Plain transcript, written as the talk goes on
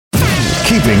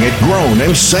keeping it grown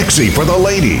and sexy for the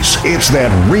ladies. It's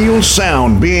that real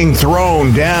sound being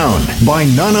thrown down by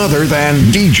none other than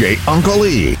DJ Uncle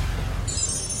E.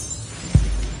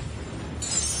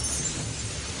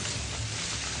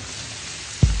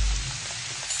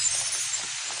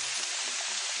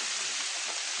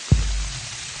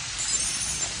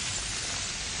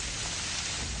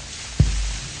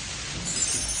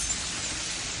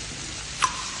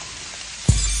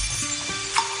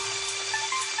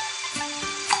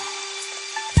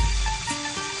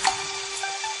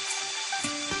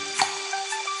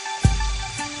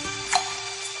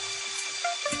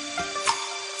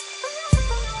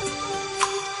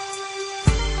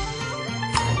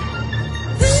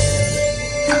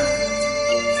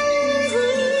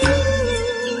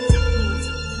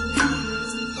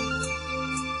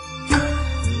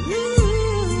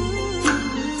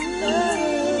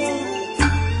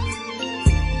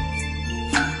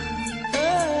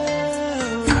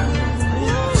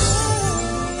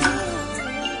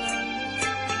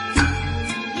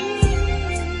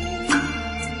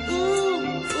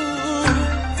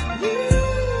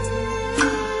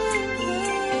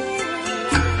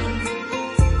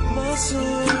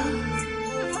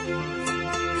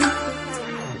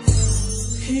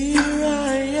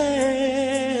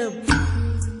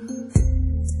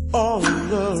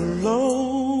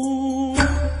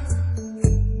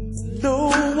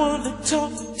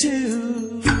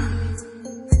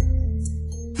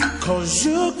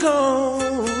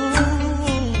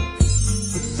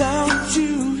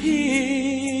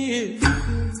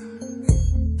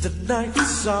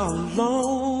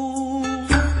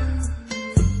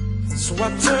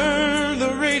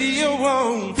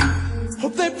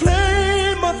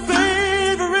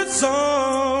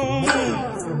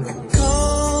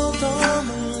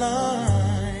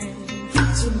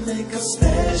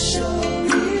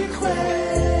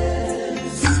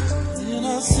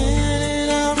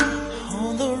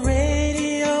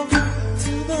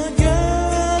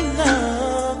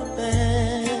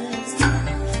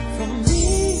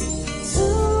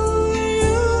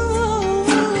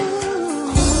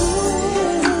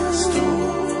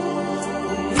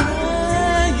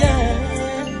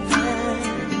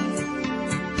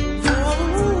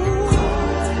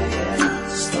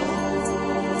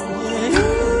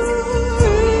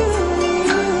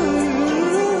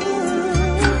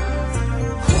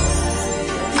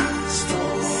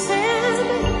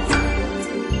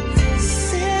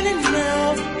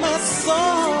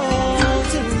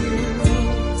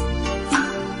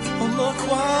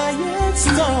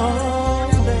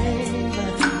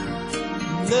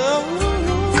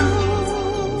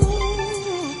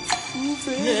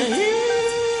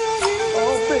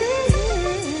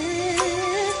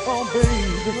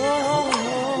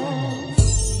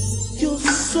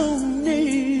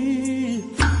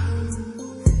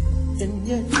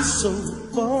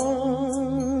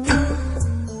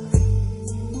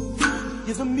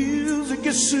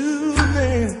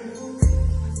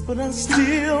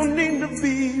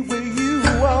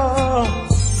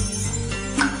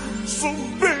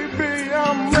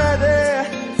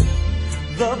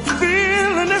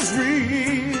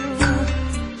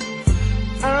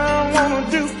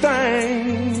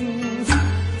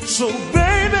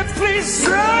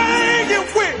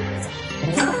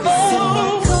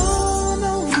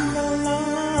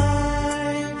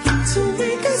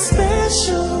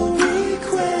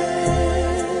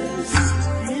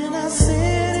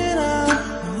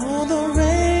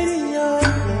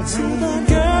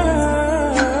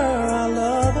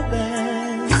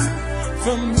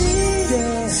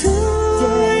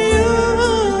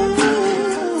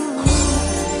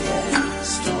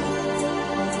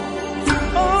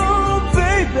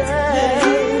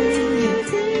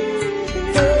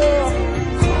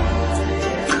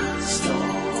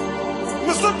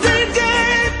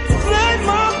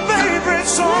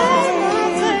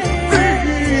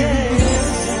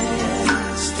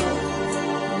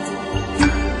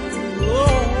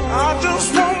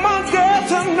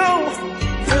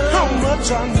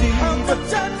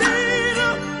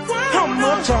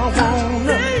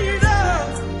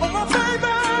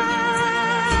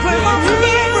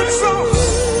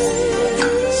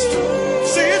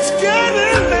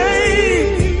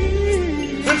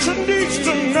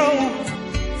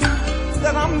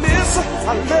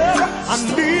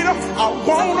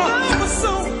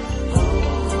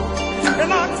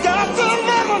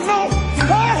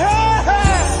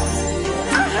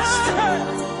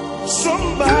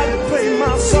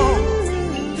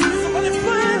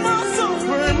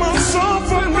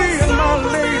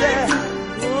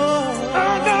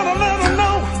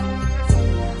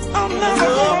 I'm never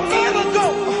gonna let her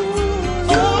go.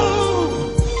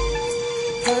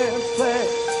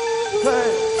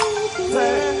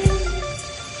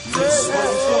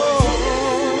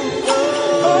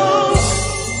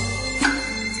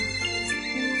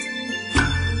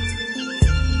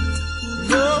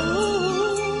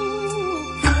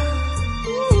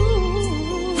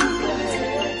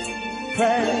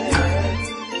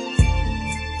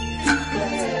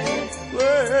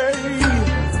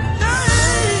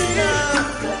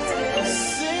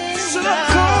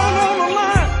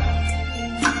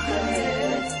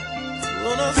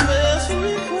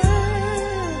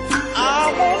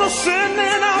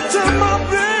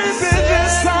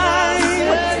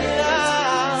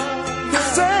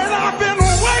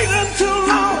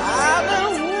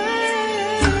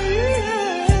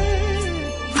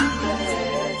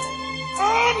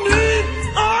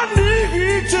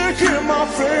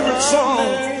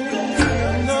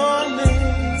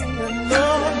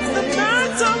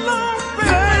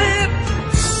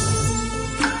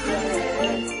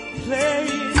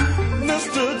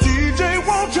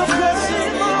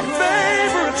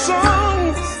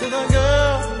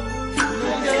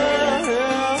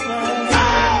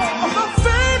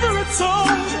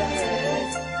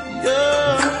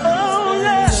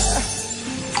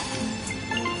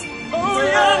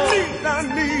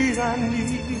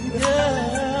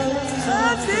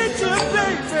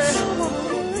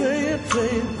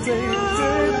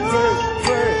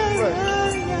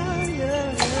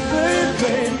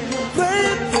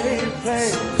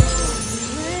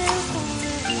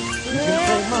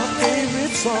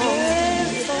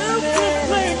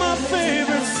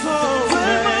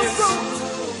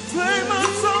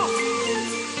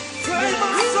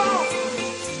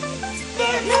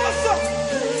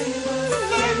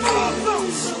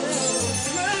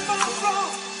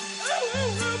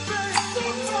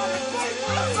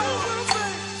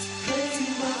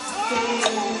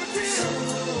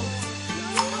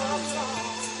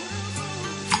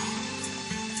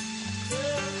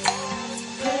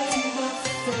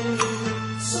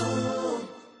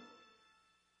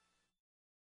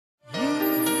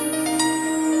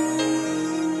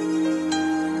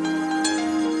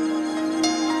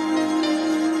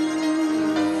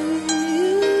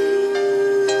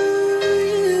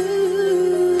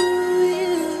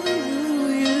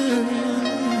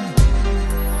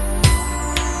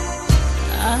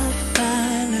 I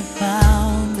finally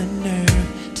found the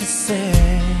nerve to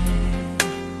say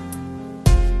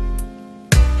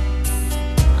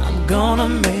I'm gonna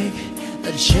make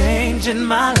a change in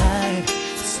my life,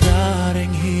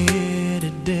 starting here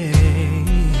today.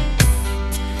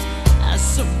 I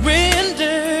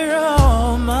surrender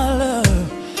all my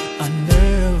love, I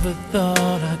never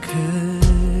thought I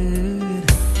could.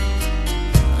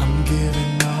 I'm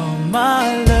giving all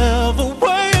my love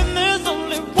away, and there's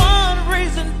only one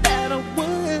reason that I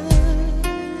would.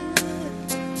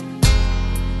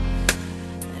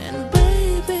 And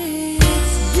baby,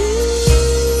 it's you.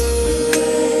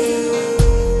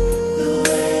 The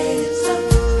way you talk,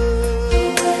 the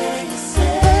way you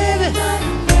say it, the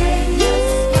way you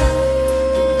smile,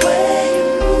 the way you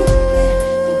move it,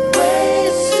 the way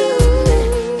you shoot it,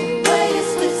 the way you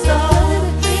sleep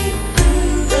softly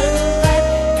through the night.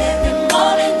 Every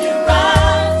morning you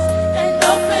rise and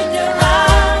open your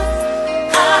eyes.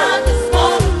 I just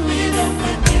wanna be there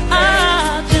with you. I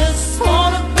just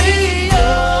wanna be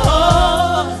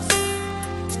yours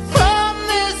from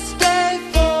this day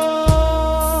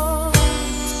forth.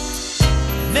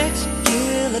 Next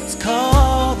year, let's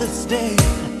call this day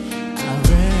our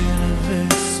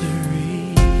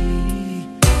anniversary.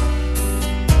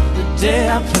 The day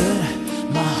I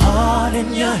put my heart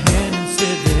in your hand and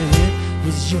said that it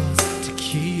was yours to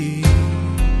keep.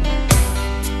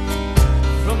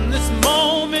 From this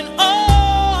moment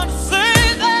on, say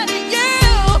that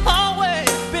you'll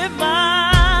always be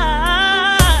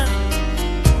mine.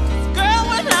 Girl,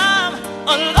 when I'm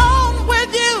alone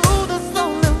with you, there's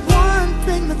only one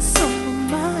thing that's on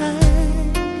my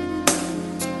mind.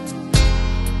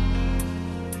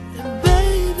 And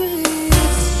baby,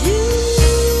 it's you.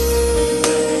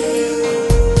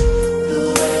 The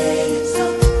way you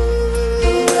talk,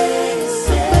 the way you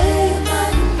say my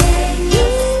name, you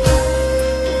smile,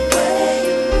 the way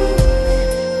you move it,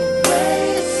 the way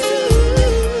you shoot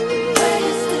it, the way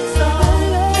you sleep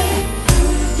softly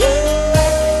through the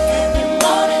night. Every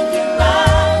morning you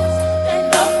rise and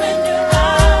open your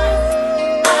eyes.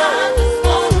 I just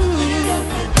wanna be there with you.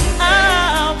 I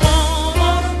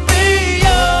wanna be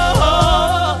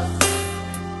yours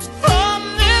from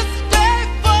this day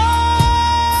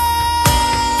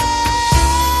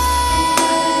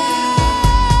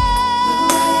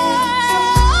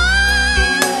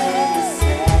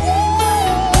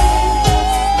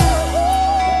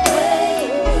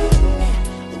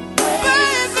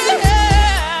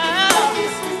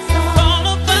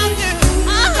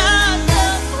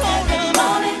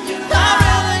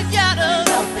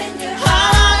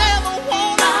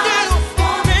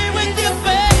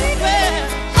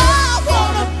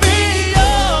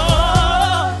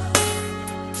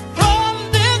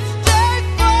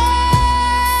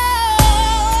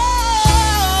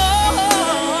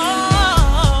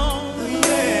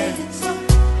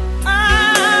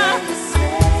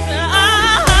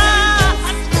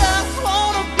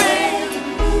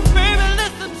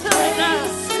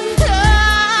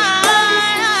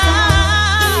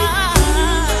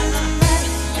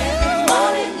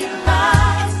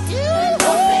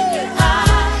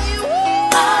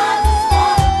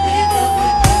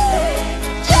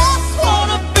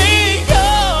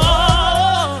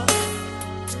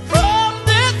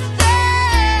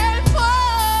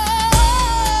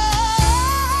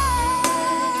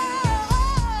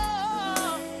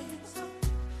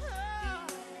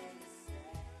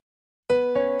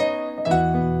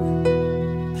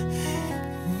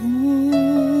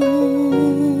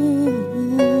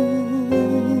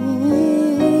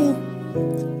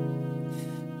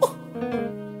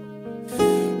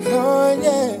Oh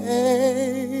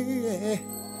yeah.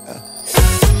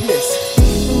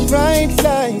 Listen. Bright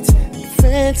lights,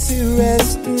 fancy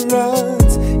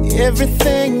restaurants,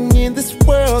 everything in this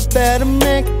world that a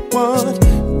man could want.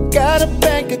 Got a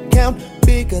bank account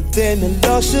bigger than the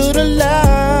law should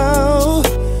allow.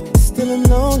 Still I'm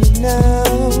lonely now.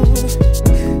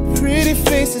 Pretty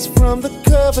faces from the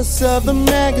covers of the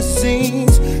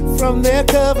magazines, from their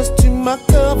covers to my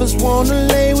covers, wanna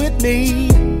lay with me.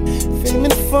 Fame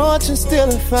and fortune still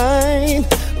I find,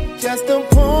 just a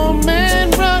poor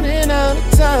man running out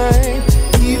of time.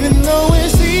 Even though it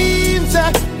seems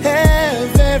I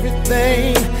have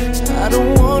everything, I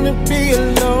don't wanna be a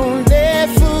lonely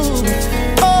fool.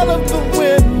 All of the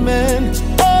women,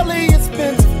 all the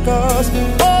expensive cars,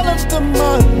 all of the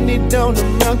money don't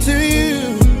amount to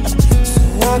you. So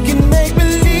I can make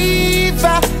believe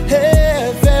I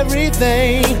have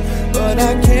everything, but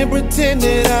I can't pretend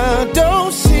that I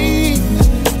don't see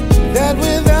that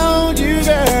without you,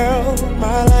 girl,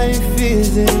 my life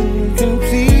is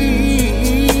incomplete.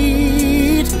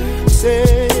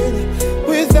 Said,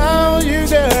 with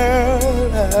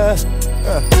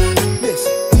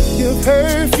Listen, your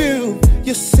perfume,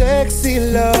 your sexy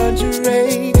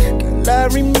lingerie. Girl, I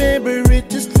remember it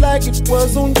just like it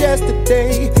was on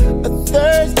yesterday. A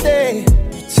Thursday,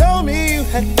 you told me you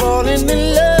had fallen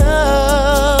in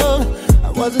love.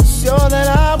 I wasn't sure that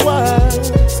I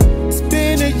was. It's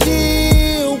been a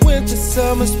year, winter,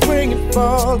 summer, spring, and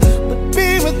fall. But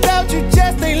being without you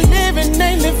just ain't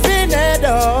living at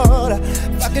all.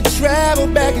 If I could travel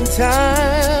back in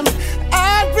time,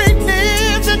 I'd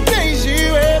relive the days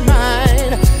you were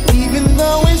mine. Even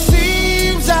though it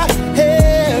seems I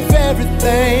have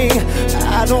everything,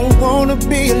 I don't wanna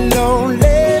be a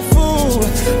lonely fool.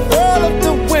 All of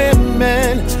the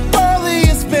women, all the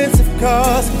expensive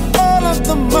cars, all of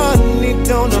the money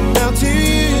don't amount to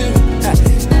you.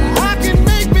 I can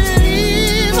make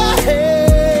believe I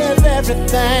have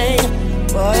everything,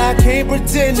 but I can't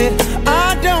pretend it.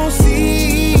 I don't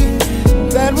see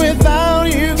that without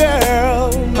you,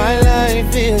 girl, my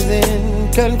life is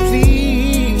incomplete.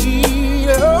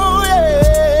 Oh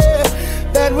yeah,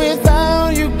 that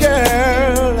without you,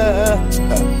 girl,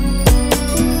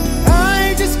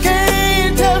 I just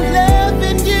can't help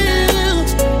loving you.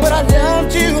 But I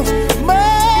loved you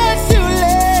much too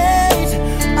late.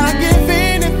 I'd give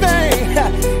anything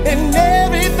and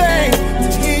everything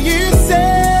to hear you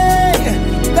say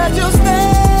that you'll stay.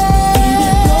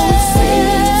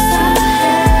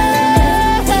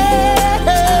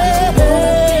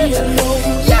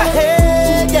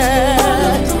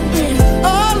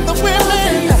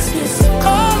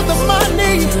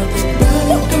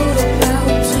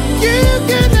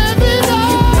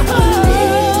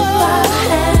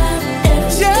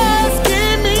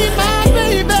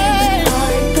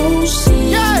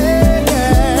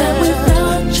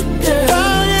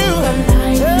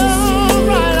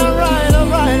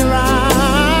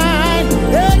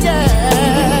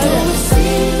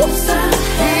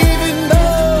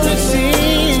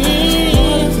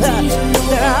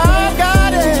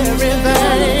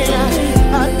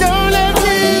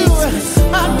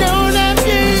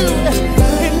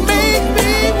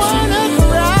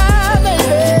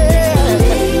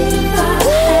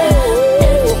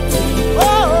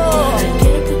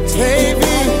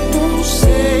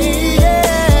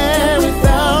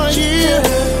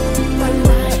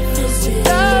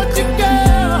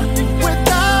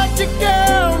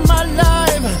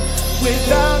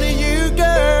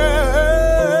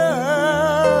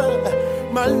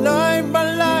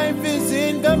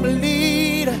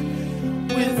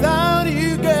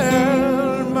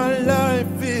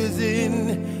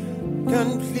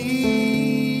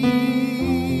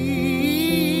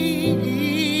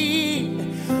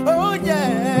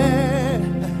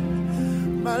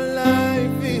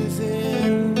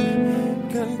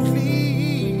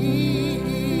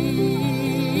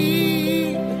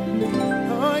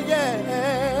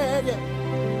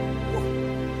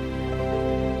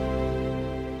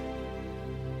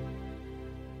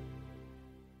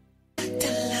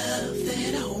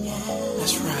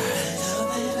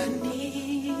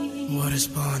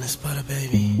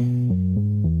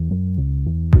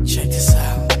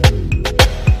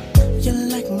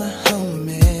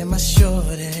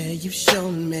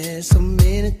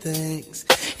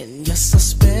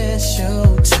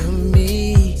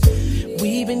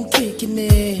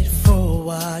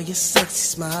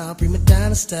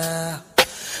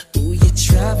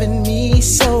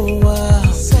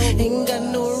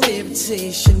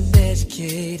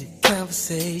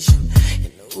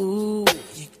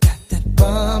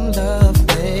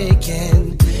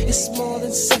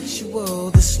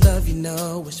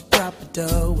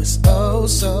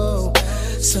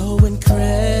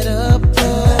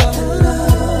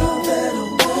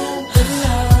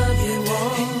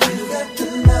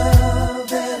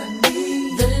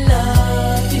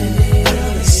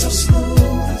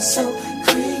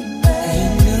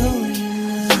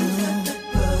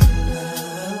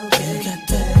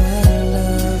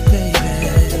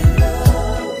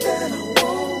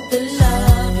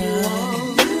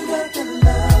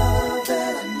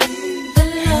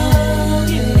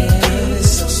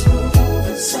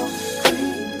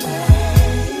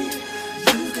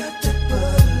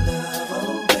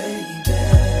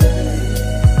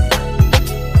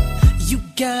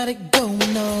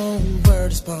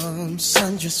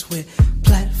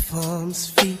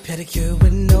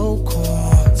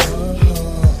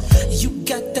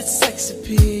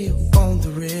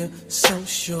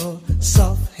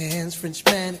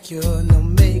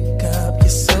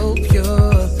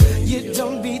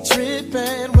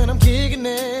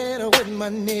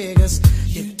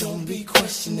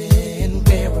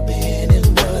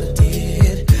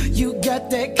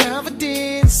 That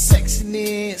confidence,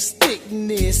 sexiness, thick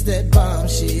thickness, that bomb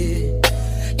shit.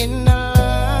 And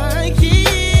I like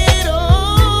it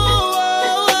all.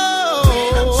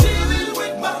 When I'm chilling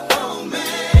with my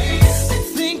homies, I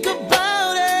think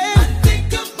about it. I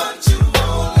think about you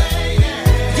only.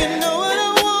 You know what I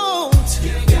want.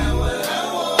 You got what I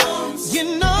want. You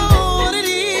know what it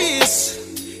is.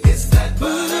 It's that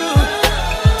butter.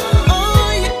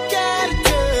 All you gotta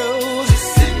do is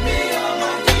send me all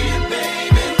my gear,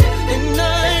 baby. And I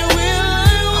will.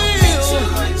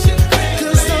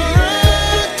 'Cause I'll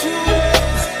rock you up.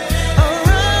 I'll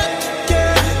rock you,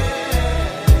 girl.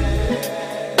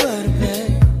 Butter,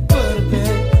 babe, butter,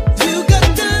 babe. You got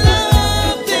the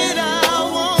love that I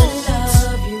want.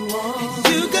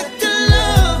 You got the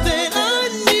love that I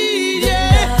need,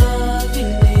 yeah.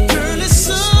 Girl, it's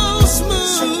so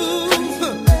smooth.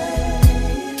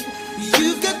 You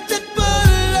got that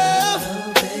butter love.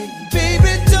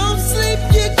 Baby, don't sleep,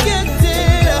 you got that.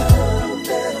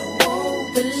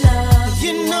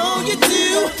 You know you do.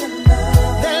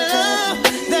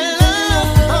 That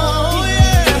love, oh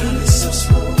yeah.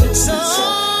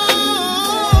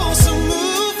 So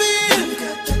moving. You've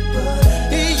got that butter.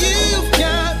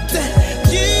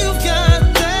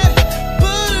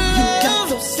 You got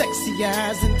those sexy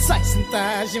eyes and enticing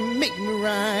thighs, you make me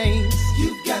rise. You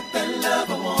got that love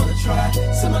I wanna try.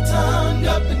 Summer tongue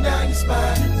up and down your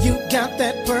spine. You got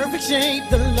that perfect shape,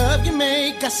 the love you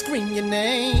make, I scream your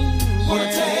name.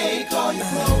 Wanna take all your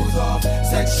clothes off,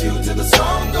 sex you till the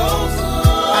song goes on.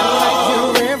 I like your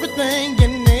everything,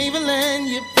 your navel and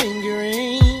your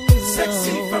fingering.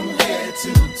 Sexy from head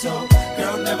to toe,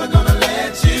 girl, never gonna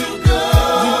let you go.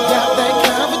 You got that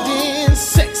confidence,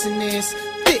 sexiness,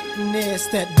 thickness,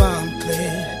 that bomb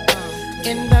clear.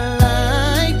 And I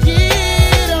like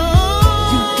it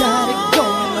all. You got it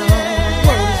going on,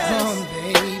 word is wrong,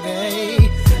 baby.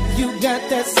 You got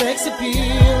that sex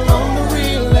appeal on the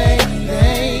real lady.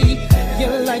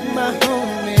 You're like my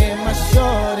homie, my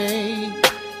shorty.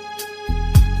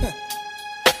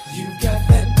 You got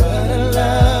that butter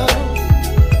love.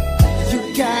 You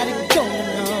got it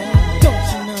going on, don't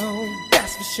you know?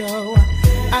 That's for sure.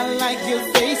 I like your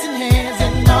face and hands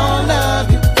and all of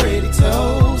your pretty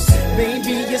toes.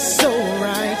 Baby, you're so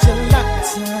right, you're locked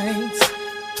tight.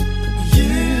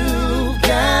 You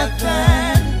got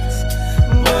that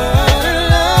butter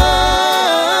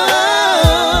love.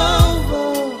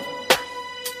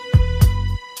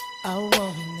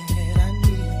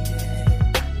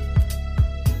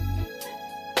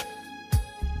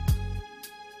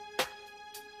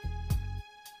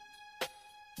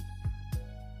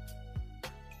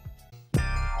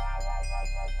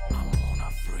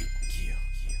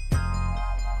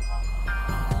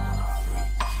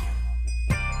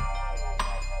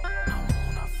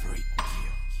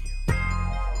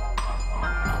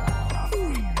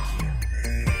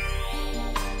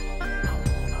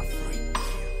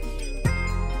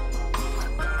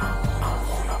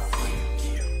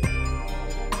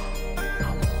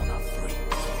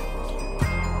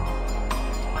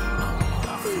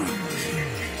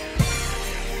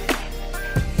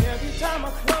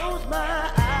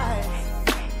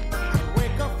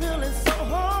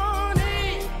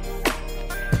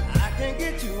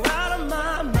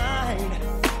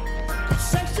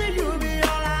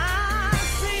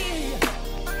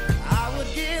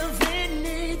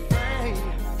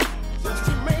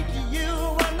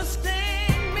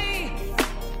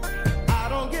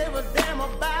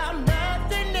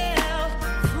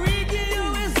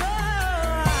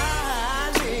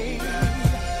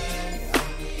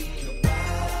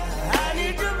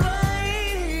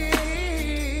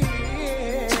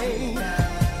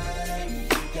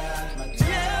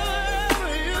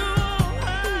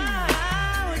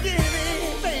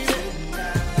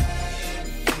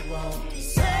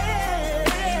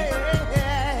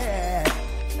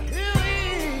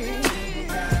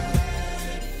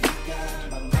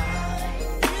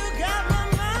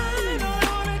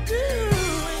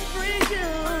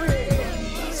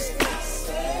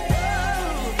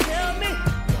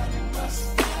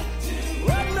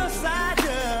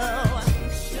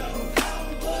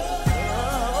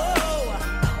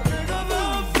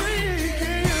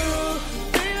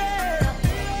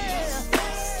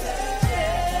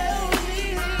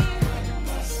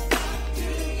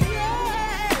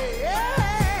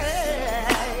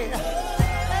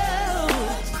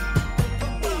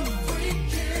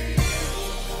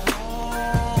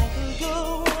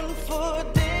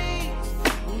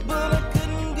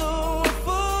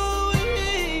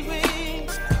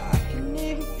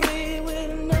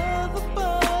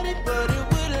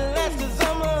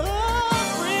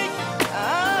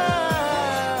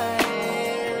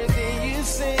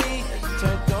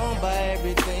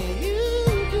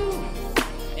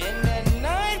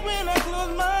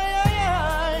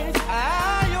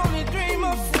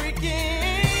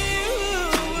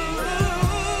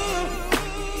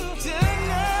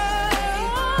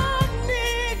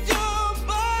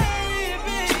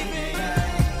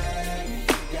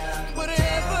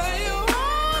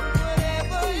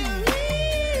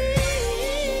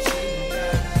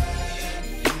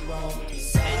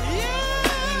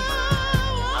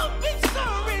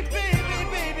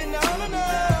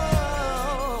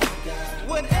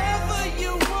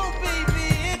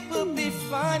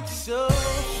 so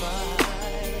fine.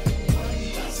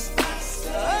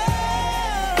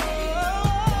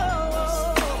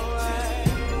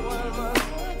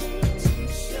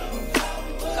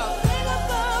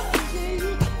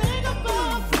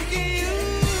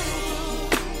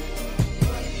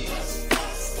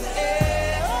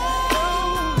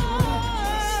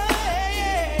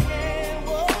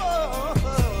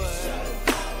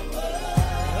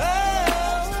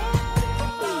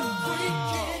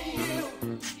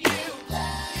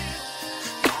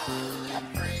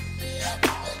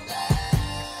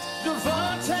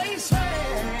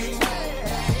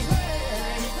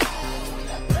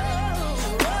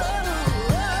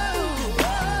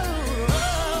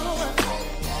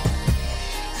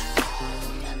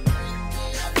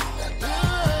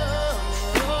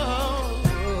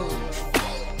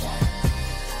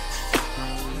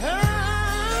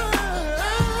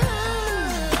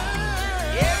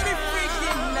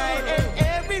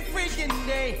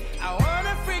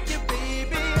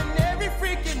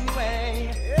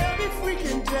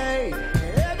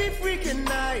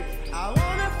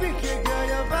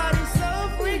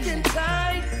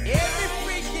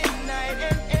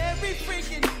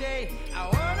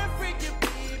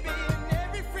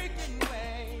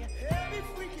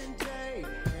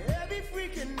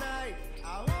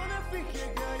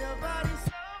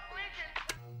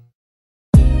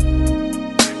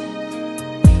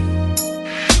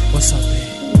 What's up, babe?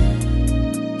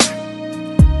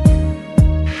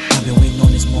 I've been waiting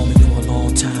on this moment for a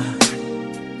long time.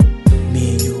 Me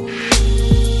and you,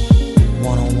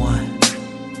 one-on-one.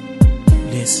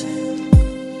 Listen.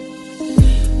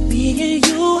 Me and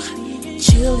you,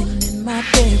 chilling in my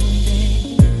bedroom,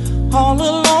 babe. All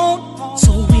alone,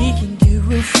 so we can get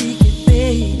real freaky,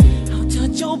 babe. I'll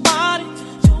touch your body,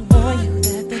 don't warn you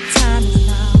that the time is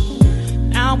now.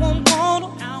 Now I'm gonna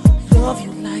love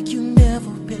you like you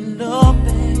never been loved,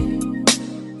 babe.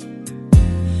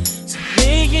 So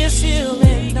make it still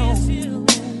ain't no.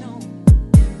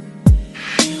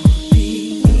 It'll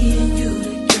be me and you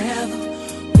together,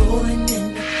 rolling in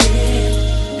the bed,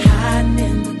 hiding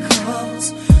in the covers,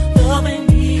 loving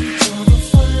each other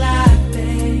for life,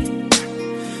 babe.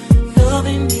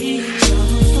 Loving each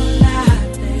other for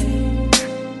life, babe.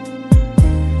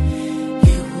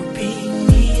 It will be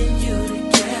me and you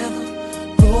together,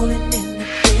 rolling in the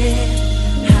bed,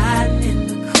 hiding in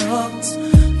the covers,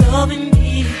 loving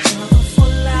each other for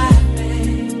life,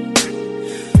 babe.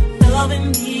 Loving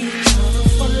each other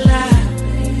for life,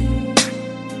 babe.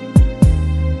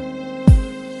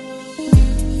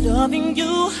 Loving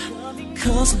you,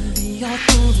 constantly all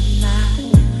through the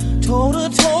night, toe to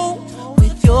toe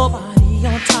with your body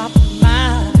on top of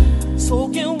mine,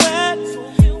 soaking wet,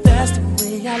 that's the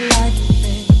way I like it,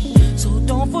 babe. So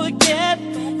don't forget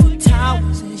the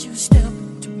towels as you step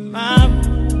into my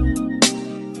room.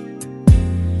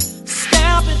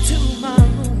 Step into my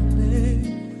room, babe.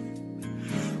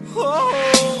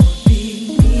 Oh, be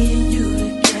me and you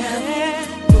together,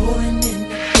 rolling in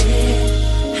the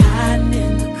bed, hiding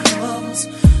in the covers,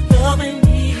 loving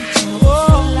each other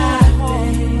for life,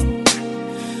 babe.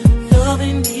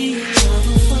 Loving each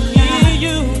other for life,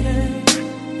 babe.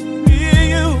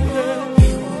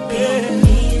 It will be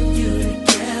me and you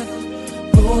together,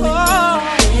 rolling in the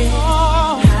bed,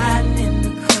 hiding in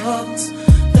the covers,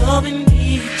 loving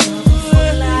each other for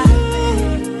life,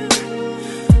 babe.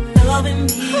 Loving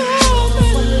each other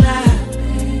for life,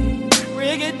 babe.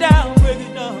 Break it down, babe.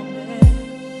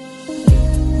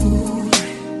 Ooh,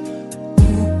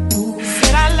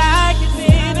 said I like it,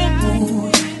 baby.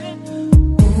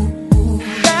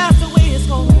 That's the way it's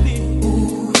gonna be.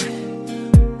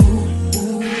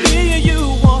 Me and you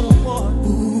one-on-one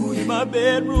in my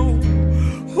bedroom.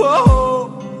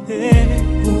 Whoa, yeah.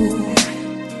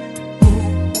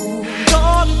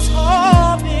 God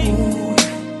told me,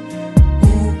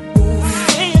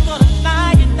 say you're gonna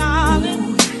like it, darling.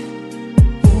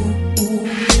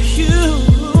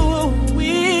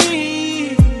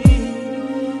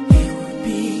 It would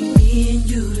be me and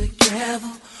you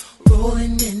together,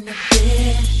 rolling in the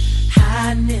bed,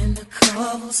 hiding in the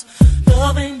covers,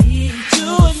 loving each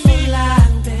other for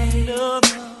life, babe.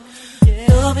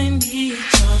 Loving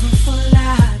each other for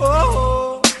life.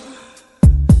 Oh,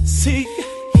 see,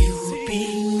 it would be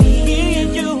me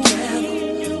and you together,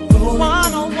 rolling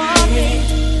one-on-one, babe,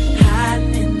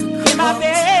 hiding in the covers, in my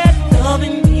bed,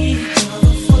 loving each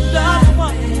other for life,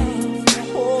 babe.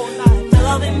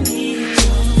 Loving each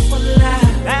other for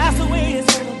life. That's the way it's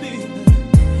gonna be.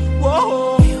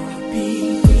 Whoa, it would be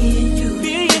me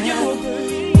and you,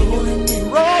 rolling in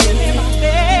my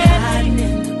bed.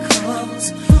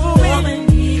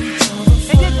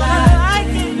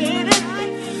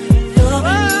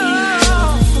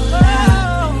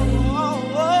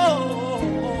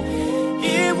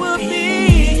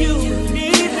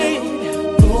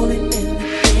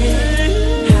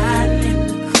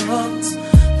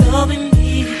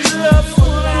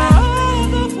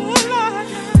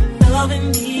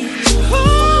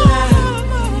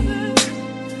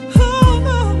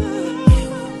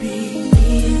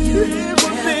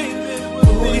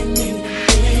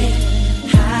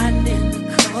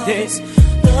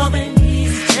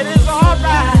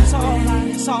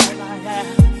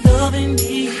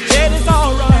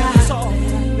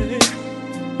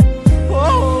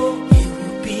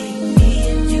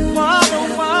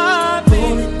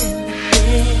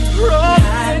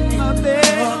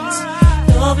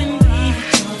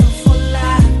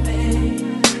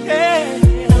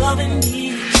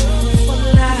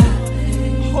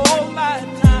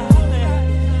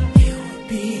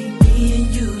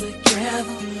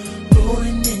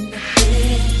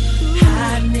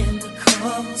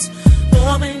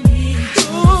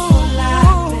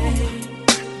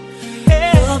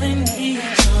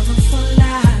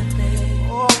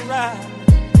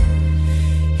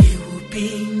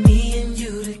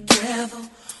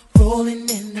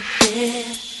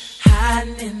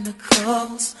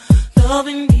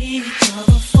 Loving each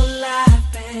other for life,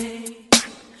 babe.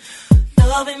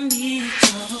 Loving each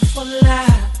other for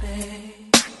life,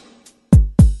 babe.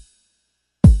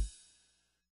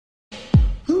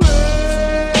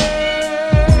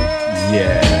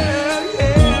 Yeah.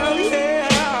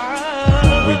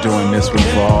 We're doing this one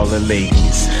for all the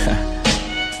ladies.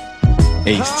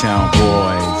 H-Town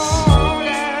boys.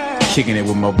 Kicking it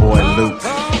with my boy Luke.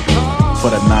 For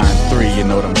the 9-3, you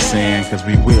know what I'm saying? Cause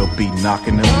we will be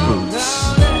knocking them boots.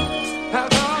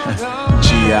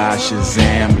 G.I.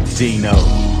 Shazam, Dino.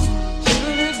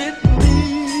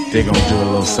 They gon' do a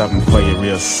little something for you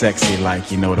real sexy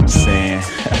like, you know what I'm saying?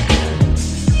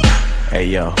 Hey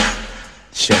yo,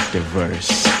 check the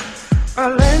verse.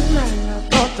 Last night I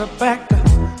thought back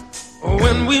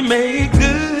when we made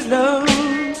good love,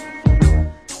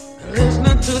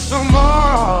 listening to some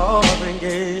Marvin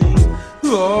Gaye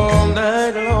all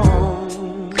night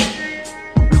long.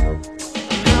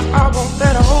 Now I want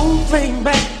that whole thing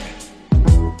back,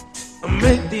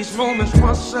 make these moments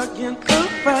once again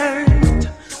perfect.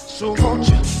 So won't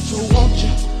you,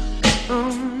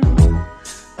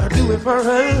 I do it for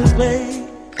us, babe.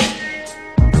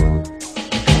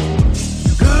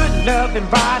 Good loving,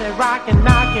 body rocking,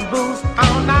 knocking boots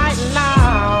all night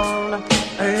long.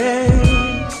 Hey.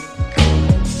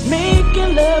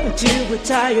 Making love until we're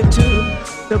tired to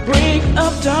the break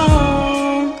of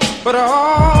dawn. But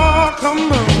oh,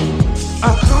 come on,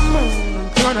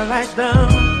 turn the lights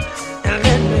down and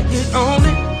let me get on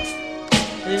it.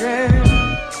 Yeah.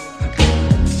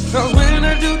 Cause when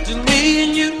I do to me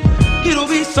and you, it'll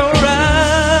be so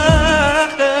right.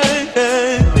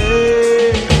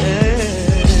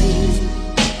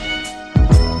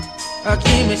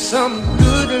 Give me some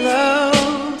good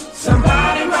love.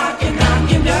 Somebody rockin',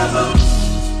 knockin' the boots.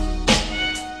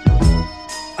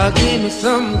 Give me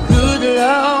some good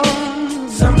love.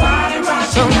 Somebody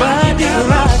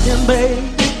rockin', baby.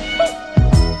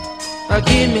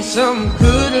 Give me some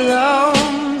good love.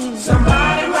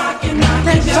 Somebody rockin', knockin'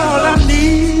 that's all I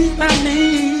need.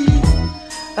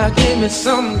 Give me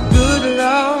some good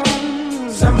love.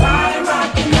 Somebody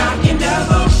rockin', knockin' the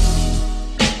boots.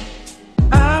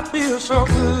 I feel so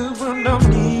good when I'm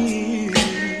near.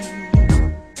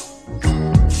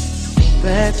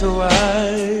 That's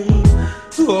why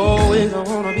always I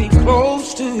wanna be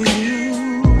close to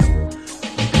you.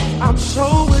 I'm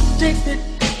so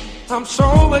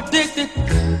addicted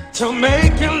to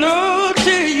making love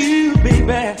to you,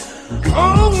 baby.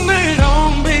 All night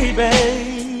long,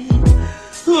 baby.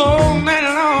 All night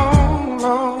long,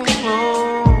 long.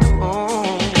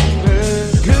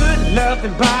 Good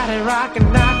loving, body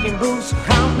rocking, knocking boots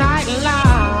all night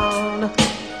long.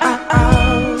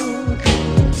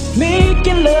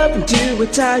 Making love until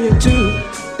we're tired to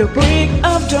the break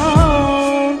of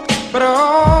dawn. But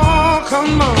oh,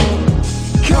 come on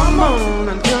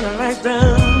and turn the lights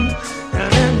down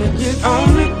and let me get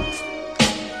on it.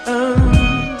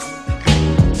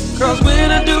 Cause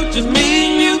when I do to me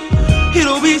and you,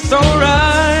 it'll be so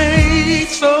right,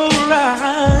 so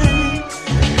right,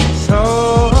 so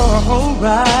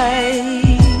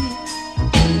right.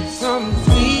 Some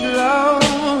sweet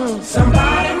love,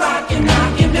 somebody rockin',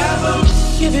 knockin' the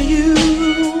boots, giving you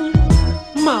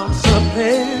months of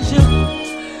pleasure.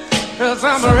 Cause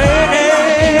I'm ready.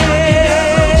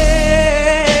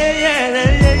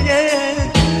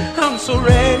 I'm so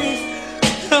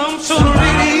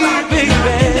ready, baby,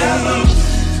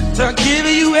 to give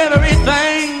you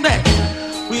everything that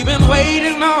we've been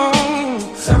waiting on.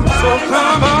 So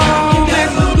come on,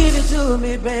 let's give it to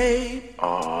me, babe.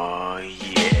 Oh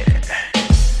yeah.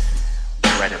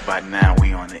 Right about now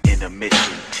we on the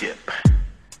intermission tip.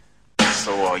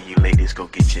 So all you ladies go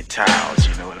get your towels,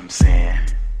 you know what I'm saying?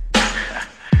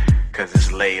 Cause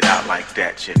it's laid out like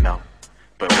that, you know.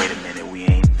 But wait a minute, we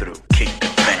ain't through. Kick the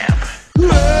vamp.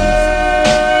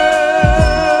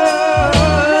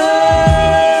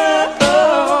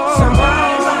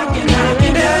 Somebody rockin',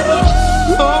 knockin' that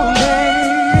oh,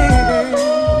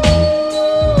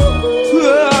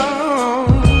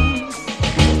 yeah.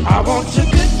 I want your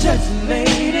good touch,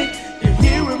 lady. You're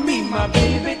hearing me, my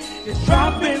baby. It's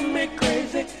driving me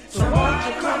crazy. So won't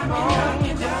you come on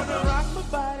and rock my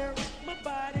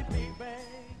body, baby.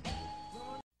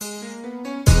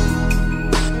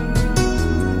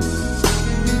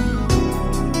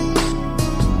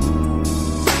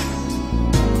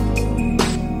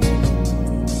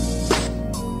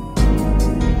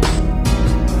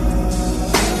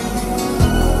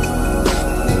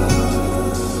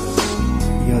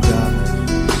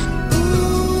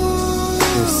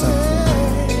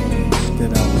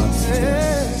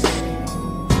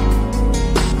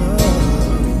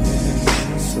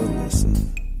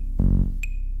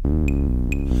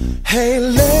 Hey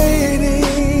lady,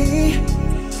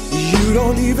 you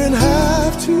don't even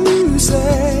have to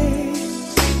say.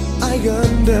 I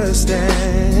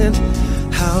understand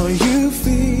how you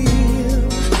feel,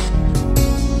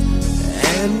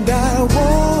 and I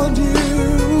want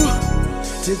you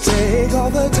to take all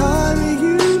the time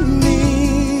you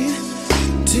need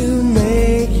to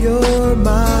make your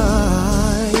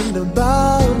mind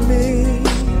about me.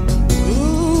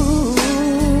 Ooh,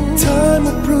 time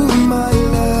will prove my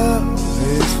love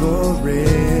is for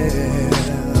real,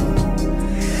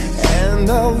 and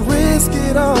I'll risk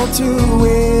it all to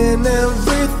win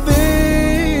everything.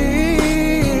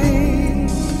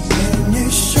 Can you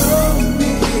show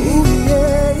me?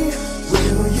 Yeah.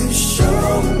 Will you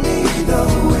show me the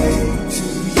way to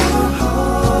your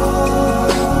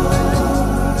heart?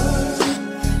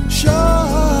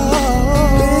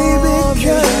 Baby,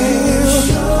 can you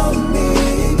show me?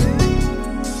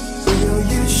 Will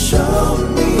you show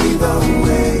me the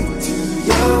way to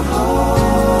your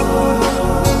heart?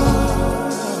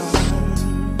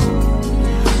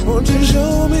 Won't you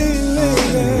show me,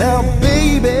 lady? Now,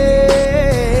 baby,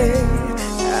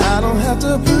 I don't have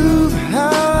to prove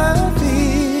how I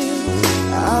feel.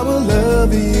 I will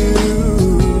love you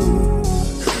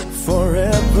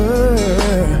forever.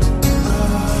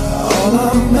 All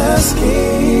I'm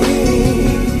asking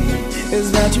is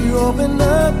that you open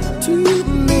up to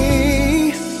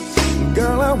me.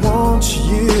 Girl, I want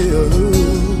you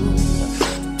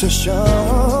to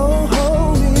show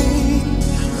me.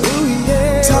 Oh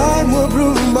yeah. Time will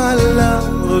prove my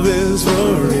love is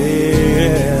for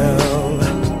real,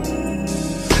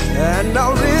 and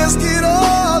I'll risk it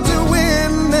all to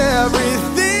win everything.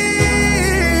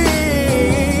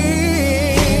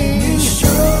 Can you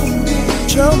show me?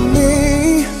 Show me.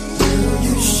 Will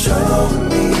you show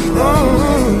me the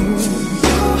way to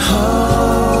your heart?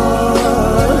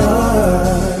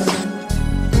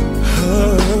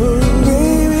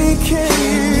 Baby, can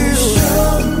you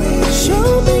show me? Show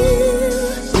me.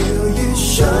 Will you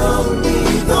show me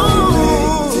the way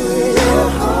to your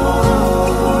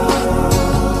heart?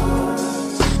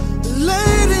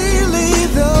 Lady, lead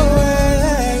the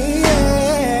way.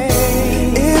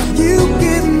 If you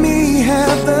give me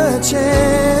half the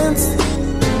chance,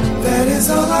 that is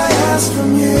all I ask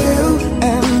from you,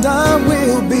 and I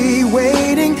will be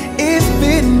waiting if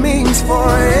it means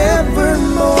forevermore.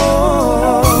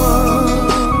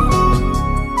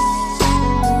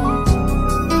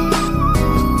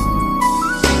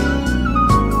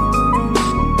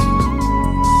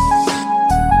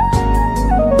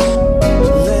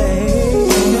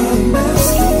 All I'm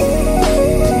asking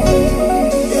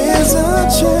is a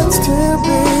chance to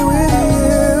be with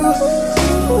you.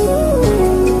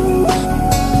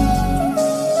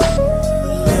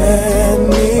 Let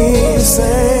me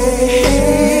say,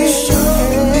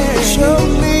 show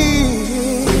me.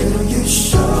 Will you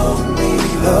show me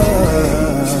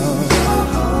love?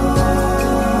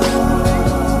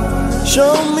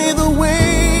 Show me the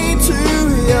way to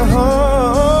your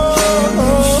heart.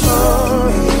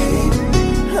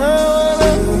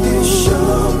 Will you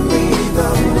show me the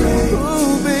way?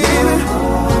 Ooh, baby.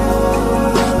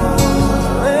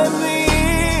 Let me,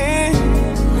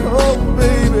 oh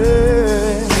baby.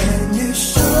 Can you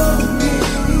show me?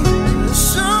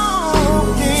 Show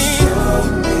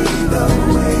me the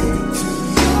way to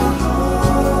your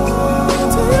heart.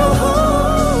 To your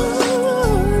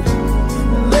heart.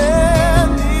 Let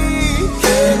me.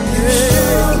 Can you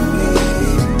show me?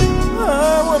 I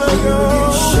wanna go.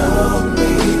 Show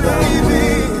me, baby,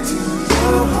 to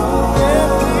your heart.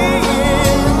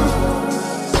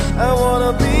 I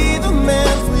wanna be the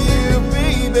man for you,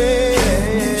 baby. Can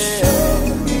you show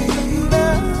me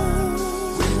now?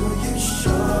 Will you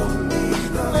show me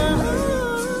the way?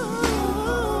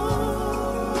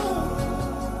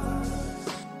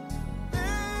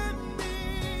 Let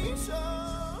me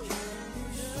show you.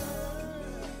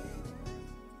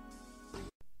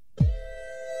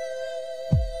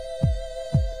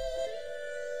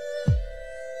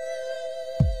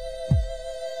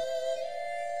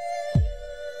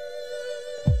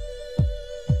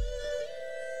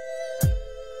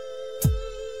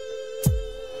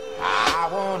 I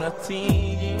wanna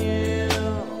see you.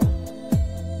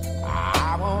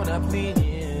 I wanna please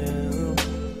you.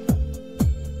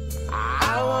 I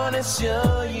wanna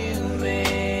show you,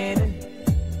 baby,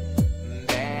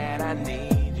 that I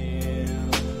need you.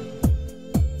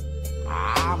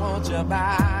 I want your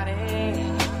body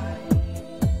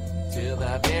till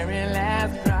the very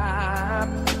last drop.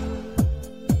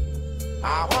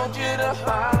 I want you to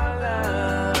holler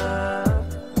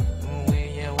when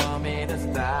you want me to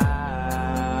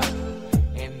stop,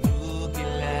 and move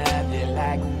your love you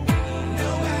like me.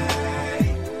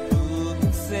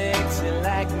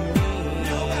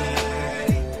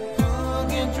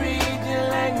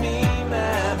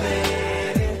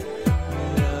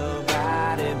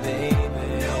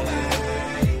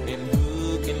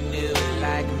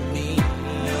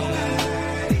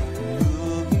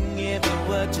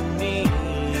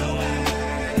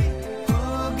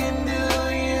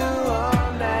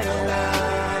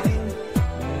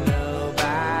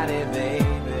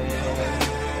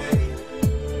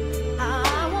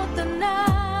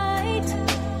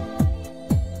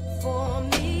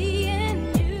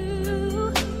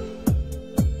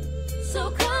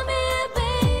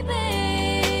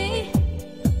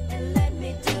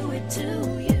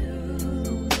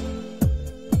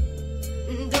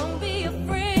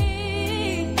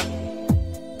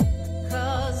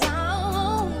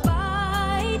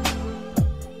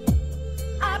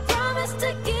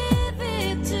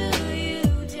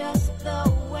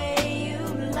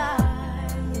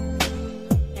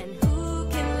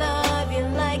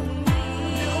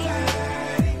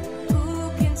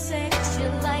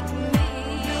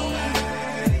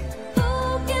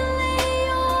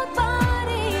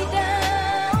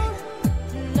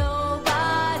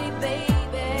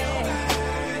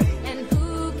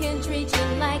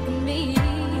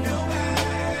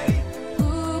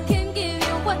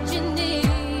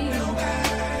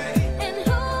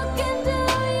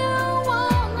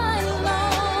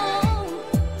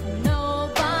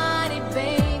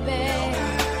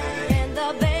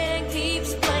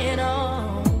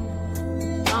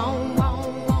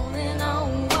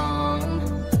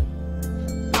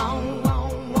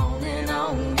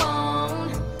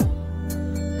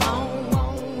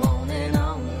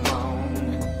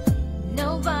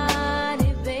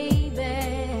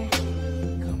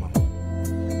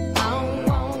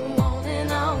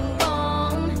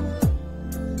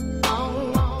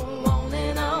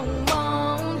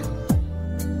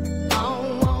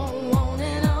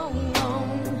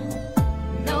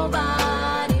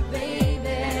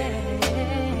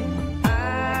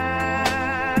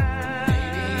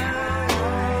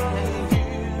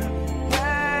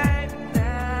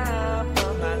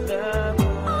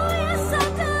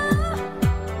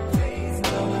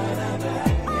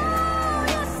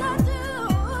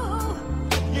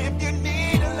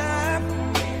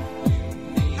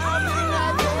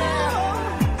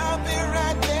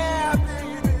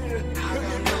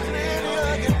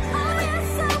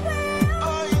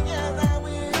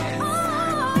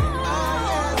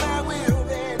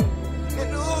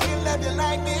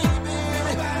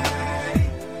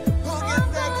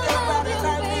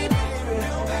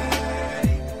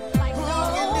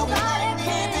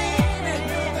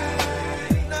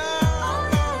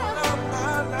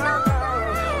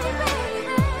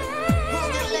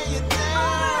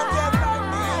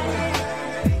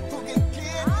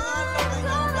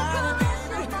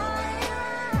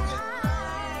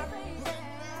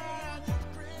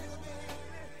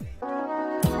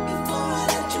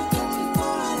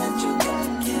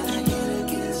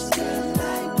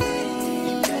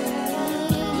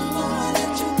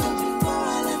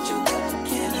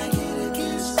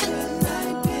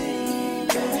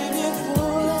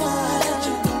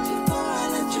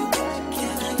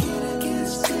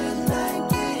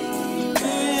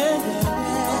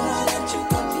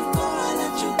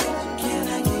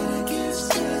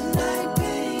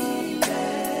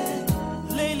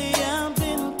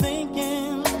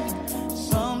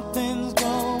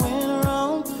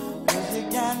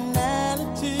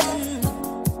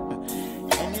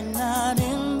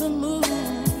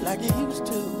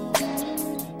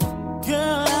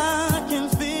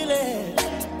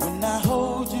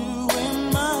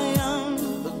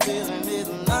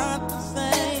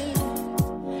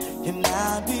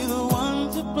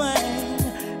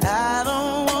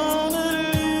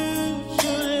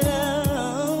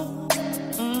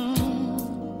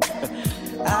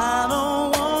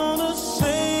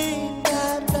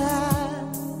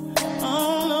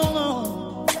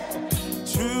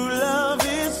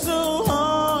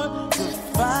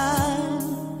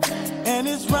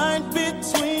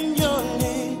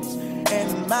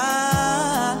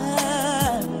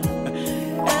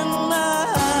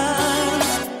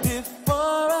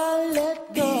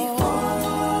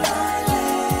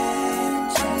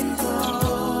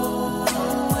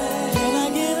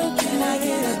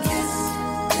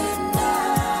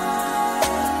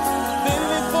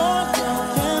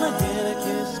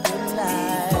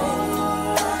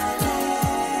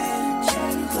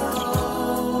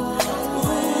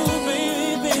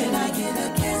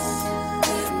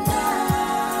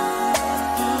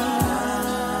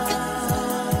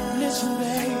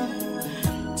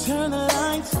 Turn the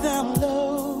lights down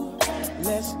low.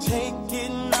 Let's take it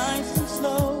nice and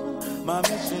slow. My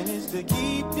mission is to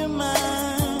keep your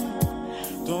mind.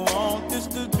 Don't want this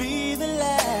to be the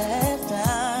last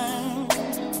time.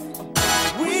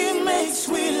 We make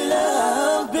sweet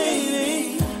love,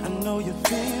 baby. I know you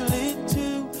feel it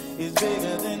too. It's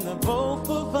bigger than the both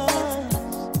of us.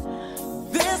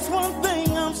 There's one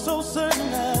thing I'm so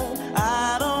certain of.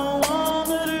 I don't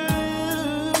wanna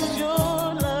lose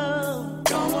your love.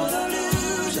 Don't wanna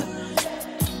lose you.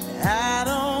 I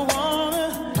don't wanna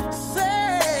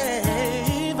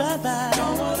say bye-bye.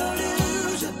 Don't wanna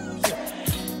lose you.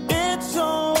 It's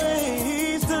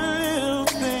always the little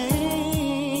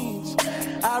things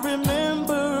I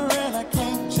remember, and I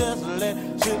can't just let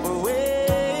slip away.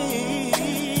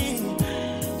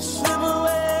 Slip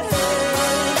away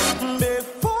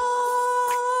before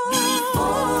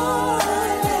I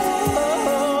let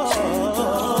you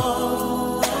go.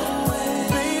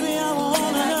 Baby, I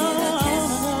wanna know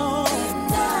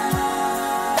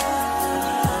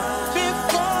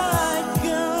before I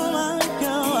go.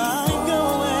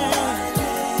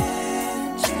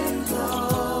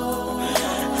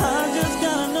 I just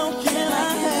gotta know, can I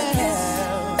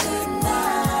have?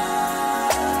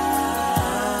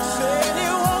 Teddy,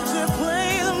 won't you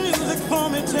play the music for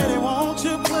me? Teddy, won't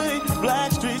you play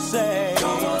Blackstreet say?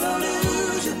 Don't wanna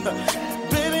lose you.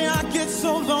 Baby, I get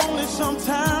so lonely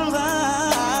sometimes. I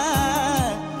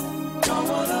don't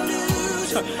wanna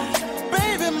lose you.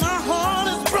 Baby, my heart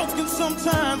is broken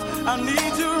sometimes. I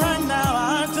need you right now.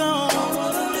 I don't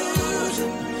wanna lose you.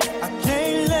 I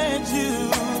can't let you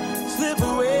slip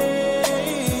away,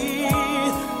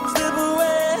 slip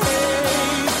away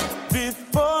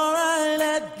before I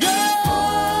let go.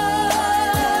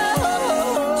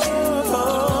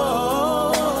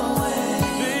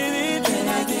 Baby, can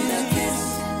I get a kiss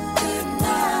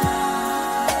tonight?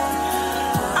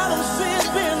 I don't see it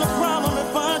being a problem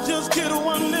if I just get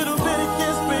one little bitty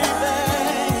kiss, baby.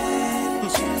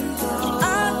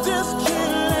 I just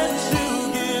can't let you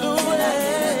get away.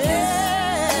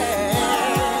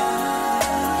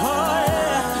 Oh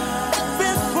yeah,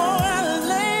 before I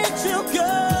let you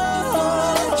go.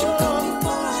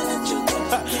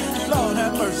 Lord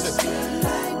have mercy.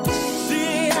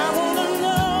 See, I wanna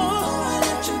know.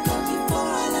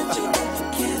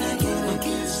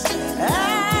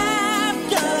 I've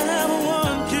gotta have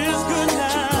one kiss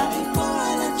goodnight.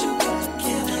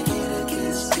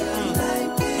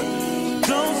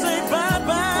 Don't say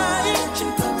bye-bye.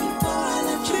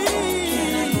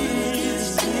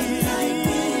 Please.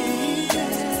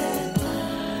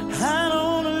 I don't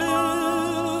wanna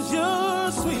lose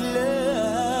your sweet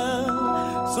love.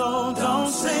 So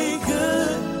don't say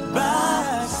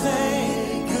goodbye,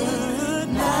 say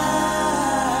goodnight.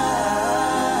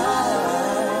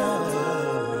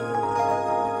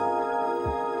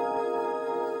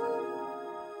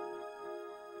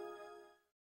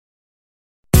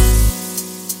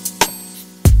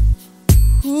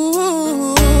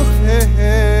 Ooh,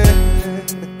 yeah.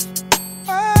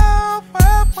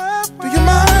 Do you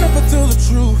mind if I tell the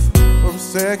truth for a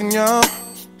second, y'all?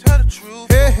 Tell the truth.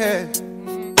 Yeah.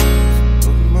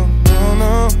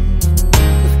 No.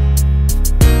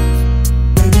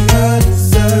 Maybe I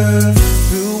deserve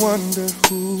to wonder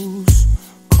who's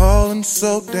calling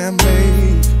so damn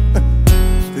late.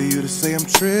 For you to say I'm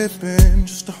tripping,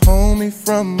 just a homie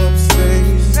from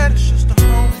upstate. Said it's just a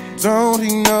homie. Don't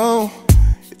he know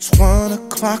it's 1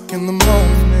 o'clock in the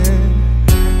morning?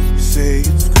 You say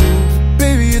it's cool,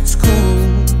 baby, it's cool.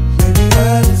 Maybe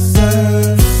I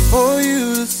deserve for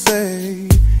you to say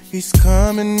he's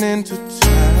coming into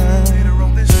town later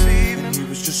on this evening. And he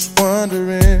was just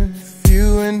wondering if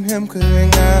you and him could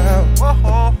hang out.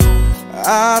 Whoa.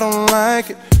 I don't like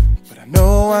it, but I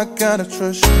know I gotta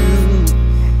trust you.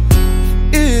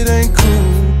 It ain't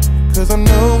cool, cause I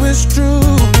know it's true.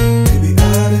 Maybe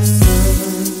I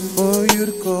deserve for you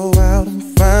to go out and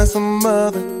find some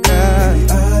other guy. Maybe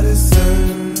I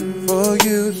deserve for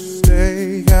you to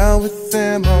stay out with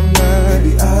them all night.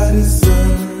 Maybe I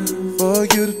deserve for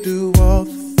you to do all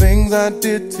the things I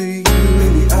did to you.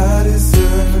 Maybe I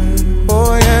deserve,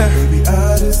 oh yeah. Maybe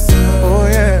I deserve, oh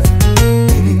yeah.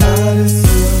 Maybe I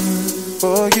deserve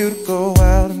for you to go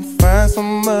out and find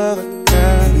some other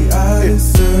guy. Maybe I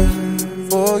deserve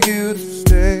for you to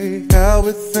stay out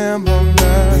with them all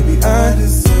night. Maybe I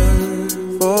deserve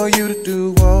for you to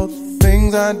do all the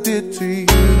things I did to you.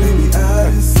 Maybe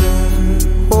I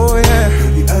deserve, oh yeah.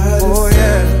 Maybe I deserve, oh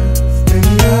yeah.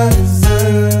 Maybe I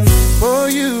deserve for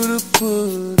you to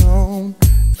put on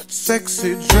that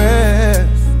sexy dress,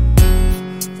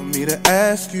 for me to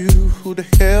ask you who the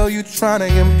hell you tryna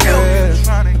impress.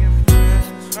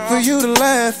 For you to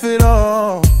laugh it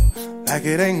off like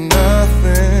it ain't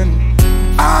nothing.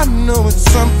 I know it's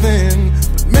something,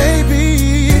 but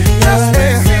maybe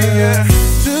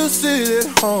to sit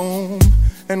at home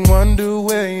and wonder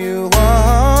where you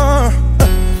are.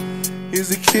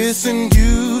 Is it kissing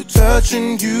you,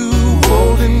 touching you,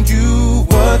 holding you?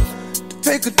 What? To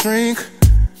take a drink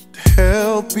to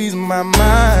help ease my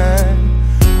mind.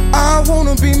 I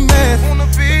wanna be mad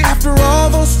after all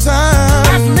those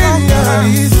times. Maybe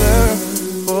I deserve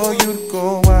for you to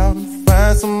go out and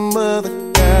find some other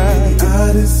guy. Maybe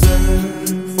I deserve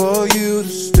for you to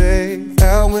stay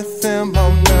out with them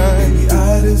all night. Maybe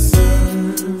I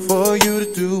deserve for you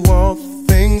to do all the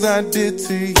things I did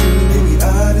to you. Maybe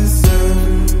I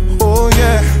deserve. Oh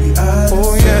yeah.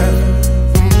 Oh yeah.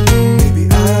 Maybe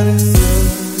I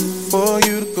deserve for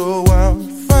you to go out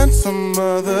and find some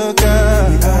other guy.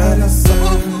 Maybe I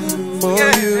deserve for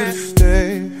you to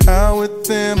stay out with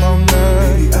them all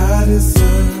night. Maybe I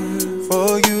deserve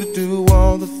for you to do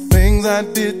all the things I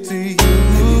did to you.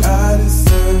 Maybe I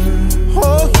deserve.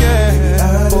 Oh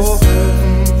yeah. Oh,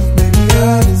 maybe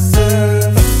I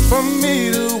deserve for me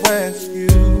to ask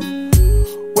you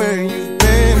where you've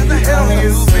been. Where the hell have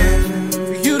you been?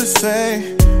 For you to say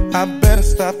I better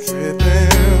stop tripping.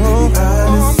 Oh,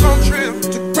 I'm gonna trip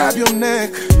to grab your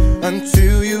neck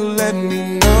until you let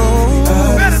me know.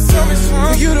 Better tell me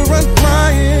something. For you to run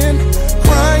crying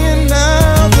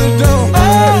out the door.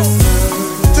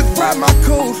 To grab my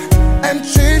coat and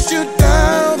chase you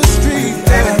down the street.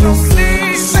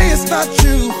 Say it's not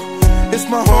you, it's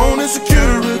my own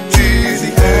insecurities.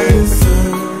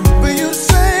 But you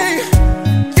say,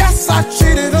 yes, I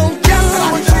cheated on you.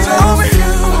 Tell me,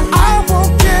 I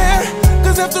won't care.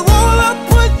 Cause after all I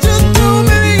put you through,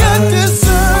 maybe I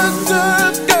deserve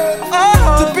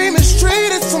to be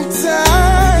mistreated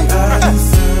sometimes.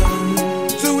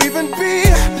 To even be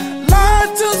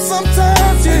lied to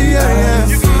sometimes. Yeah.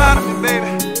 You can lie to me, baby.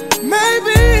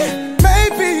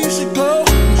 Maybe you should go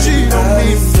and cheat on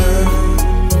me.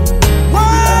 Why?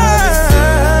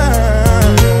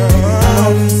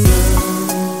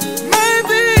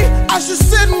 Maybe I should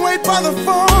sit and wait by the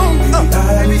phone.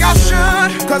 Maybe I should.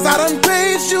 Cause I done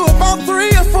paged you about 3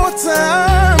 or 4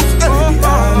 times.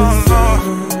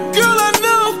 Girl, I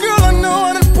know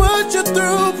I done put you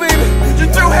through, baby. Put you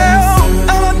through hell. And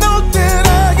I know that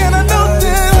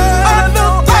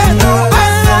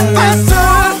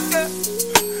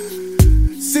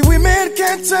see, we men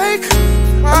can't take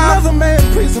another man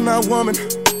pleasing our woman.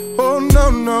 Oh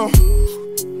no.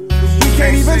 We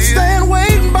can't even stand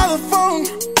waiting by the phone.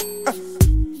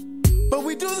 But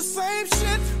we do the same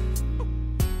shit.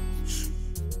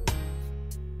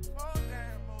 Oh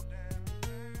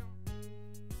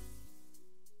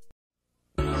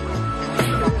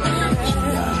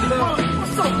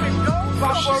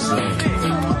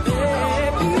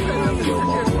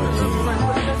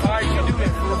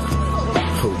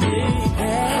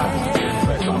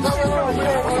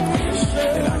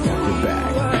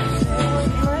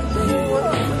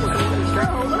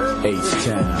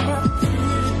H-Town,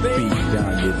 beat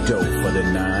down your dope for the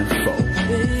 9-4.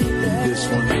 And this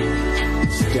one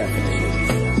is definitely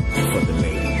for the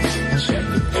ladies. Check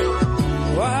it.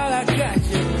 While I got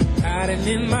you hiding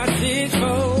in my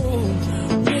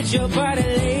 6-4, with your body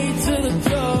laid to the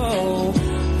floor,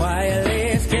 while your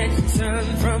legs catch the sun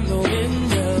from the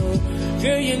window,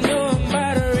 girl, you know I'm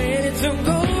about ready to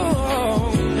go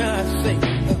home. Now say,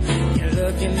 you're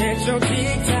looking at your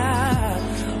TikTok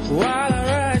while I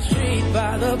ride straight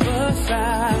by the bus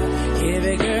stop.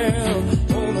 Every girl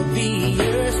wanna be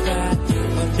your spot,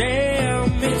 but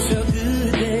damn, it's a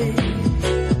good day.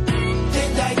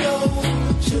 Did I go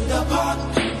to the park?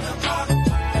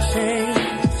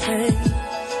 Say.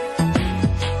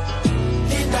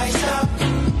 Did I stop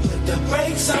with the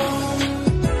brakes on?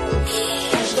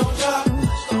 Just don't talk,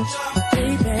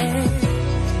 baby.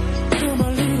 Come a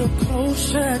little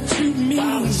closer to me.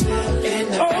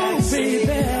 Oh,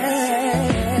 baby.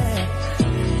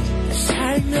 I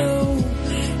know,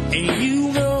 and you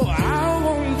know I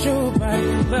want your body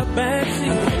in the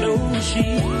backseat. No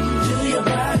sheet. Do your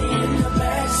body in the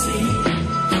backseat.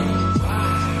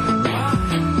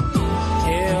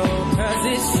 Yeah, cause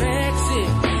it's sexy,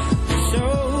 so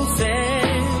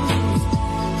sexy.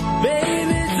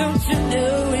 Baby, don't you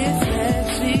know it's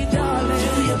sexy, darling?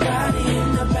 Do your body in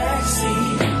the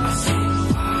backseat.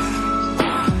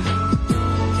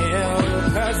 Yeah,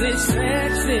 cause it's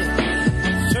sexy.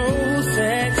 So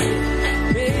sexy,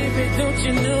 baby, don't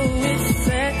you know it's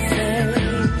sexy?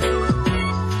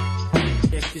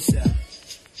 Check this out.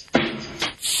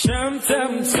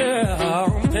 Sometimes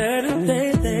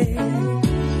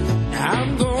I'm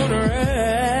gonna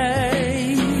ride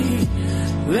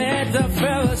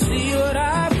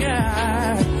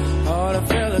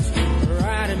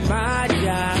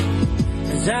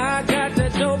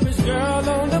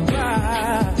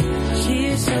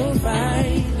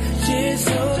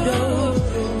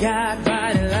got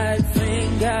body like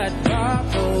thing, got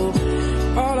Bravo.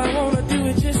 All I wanna do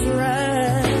is just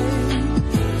ride.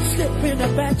 Slip in the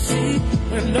backseat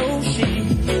with no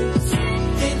sheets.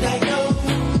 And I go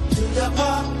to the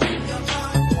park.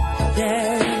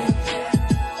 Yeah.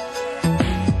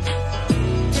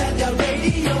 Turn the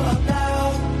radio up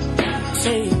loud.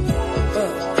 Say,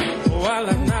 while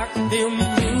I knock them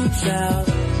boots out.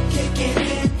 Kicking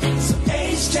in some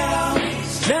H-Town.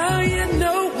 Now you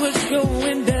know what's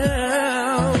going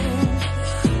down.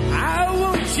 I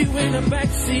want you in the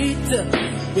backseat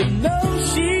with no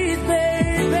sheets,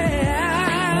 baby.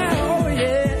 Oh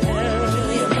yeah.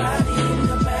 Feel your body in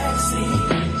the backseat.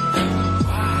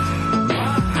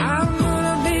 I'm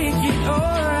gonna make it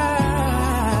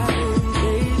alright,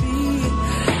 baby.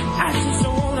 I just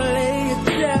wanna lay it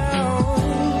down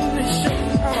and show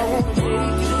you how I wanna make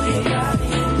it. Feel your body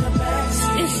in the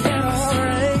backseat. Is that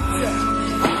alright?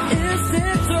 Is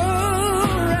it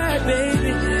alright, baby?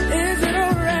 Is it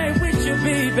alright with you,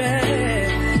 baby?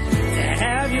 To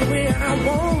have you where I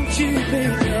want you,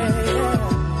 baby.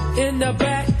 In the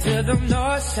back to the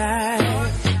north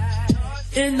side.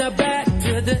 In the back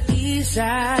to the east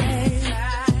side.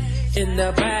 In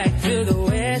the back to the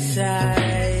west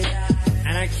side.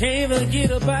 And I can't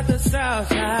forget about the south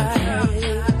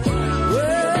side.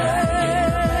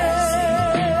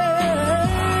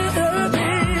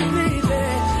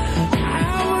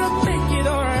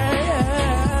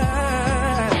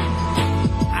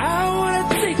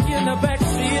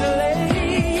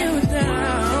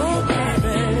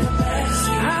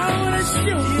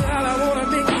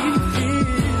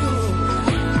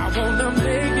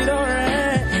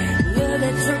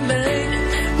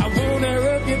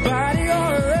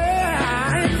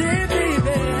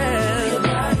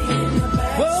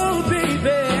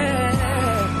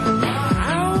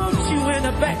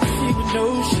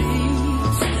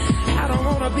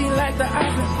 Be like the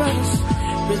Isley Brothers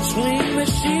between the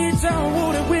sheets. I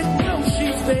want it with no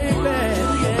sheets, baby.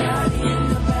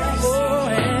 Oh,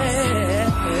 yeah.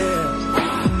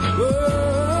 Oh,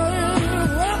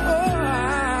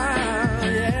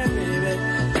 yeah, baby.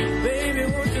 Baby,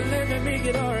 won't you let me make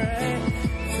it alright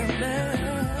tonight,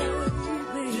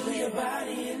 baby? Feel your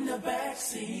body in the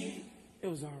backseat. It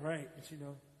was alright, but you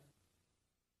know.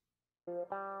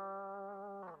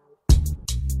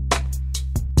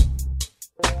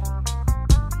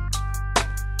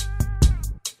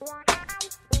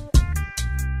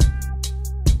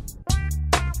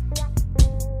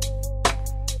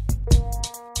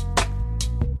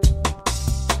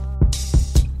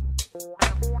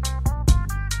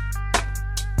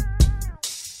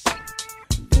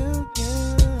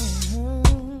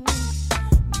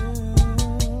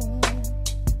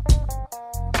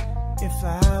 If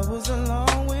I was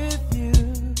alone with you,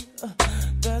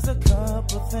 there's a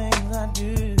couple things I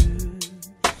do.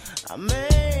 I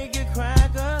make you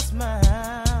crack a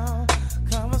smile,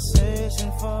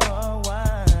 conversation for a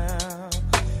while.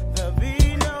 There'll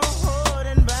be no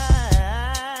holding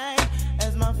back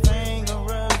as my finger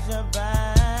rubs your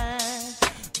back.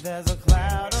 There's a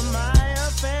cloud of my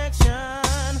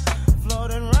affection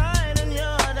floating right in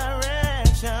your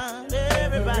direction.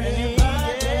 Everybody needs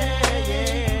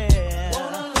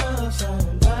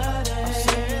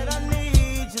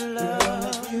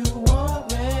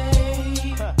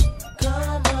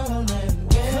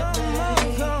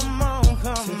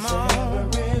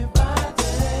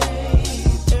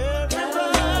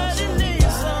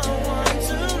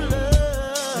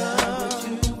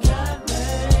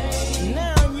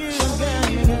Now you got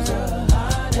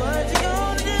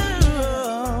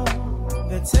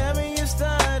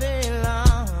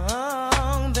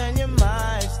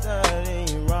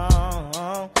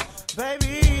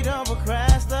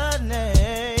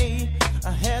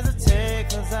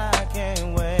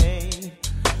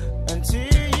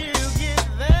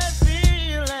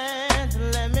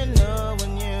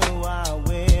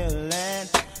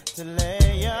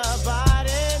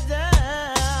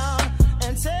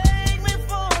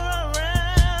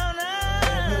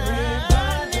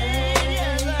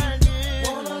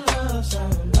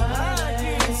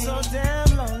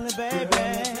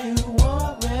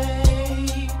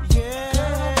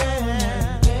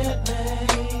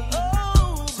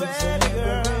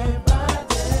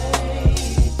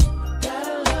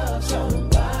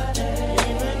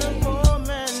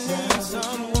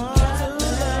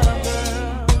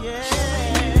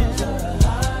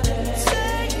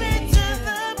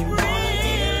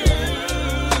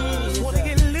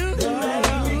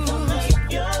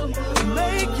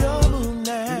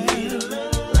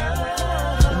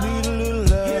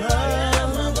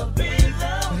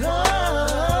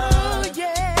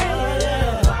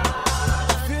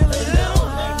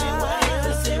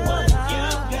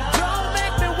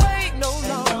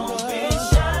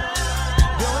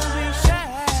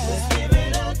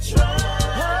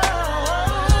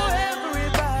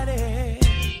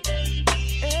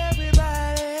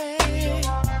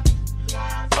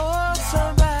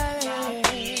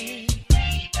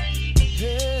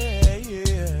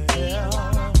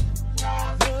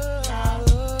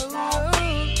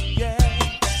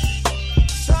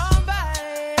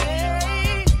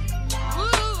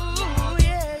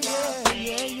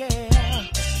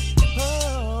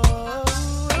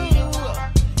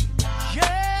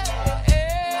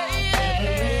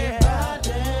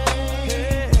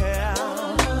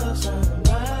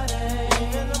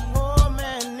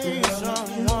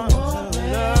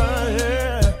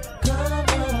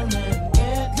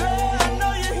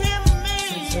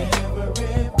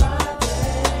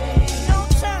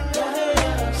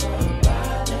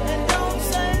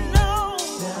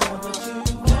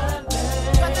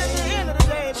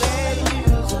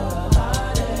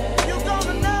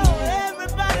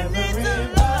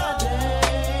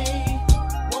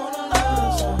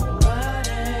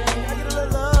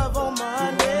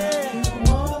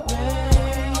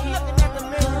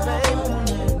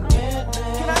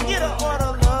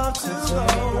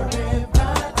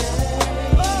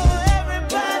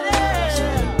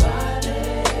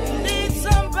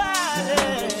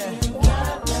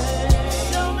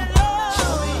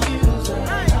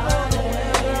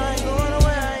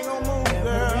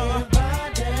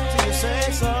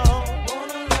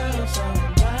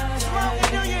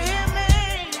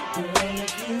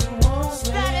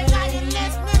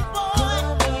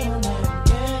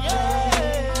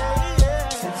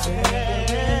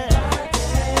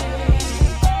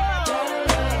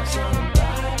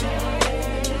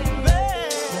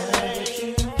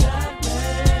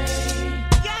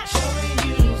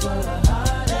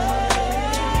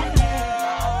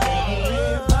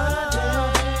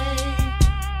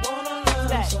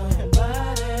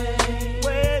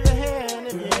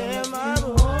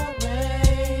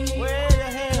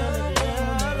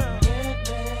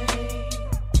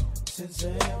since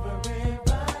everybody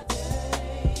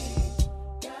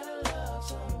gotta love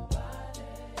somebody.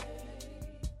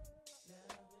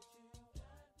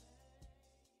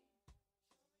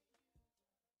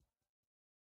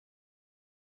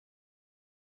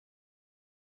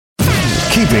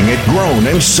 Keeping it grown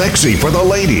and sexy for the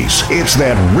ladies. It's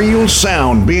that real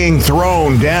sound being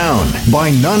thrown down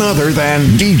by none other than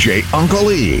DJ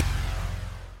Uncle E.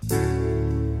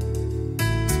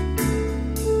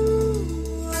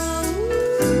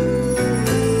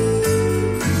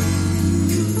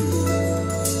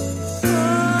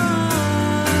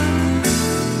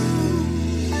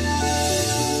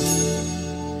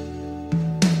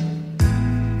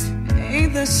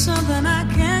 Ain't there something I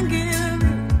can give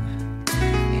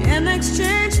in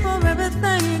exchange for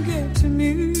everything you give to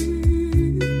me?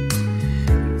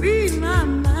 Read my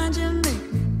mind, you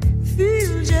make me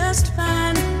feel just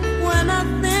fine. When I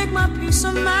think my peace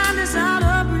of mind is out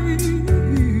of reach,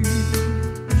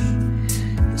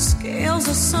 the scales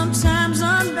are sometimes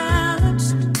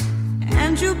unbalanced,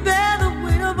 and you bear the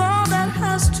weight of all that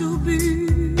has to be.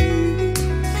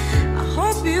 I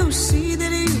hope you see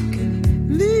that you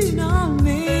can lean on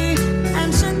me,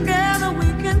 and together we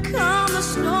can calm the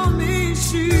stormy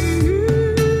seas.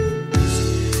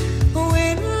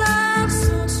 When love's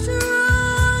so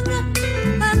strong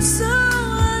and so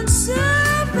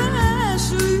unselfishly,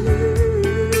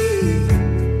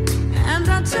 and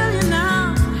I tell you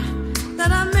now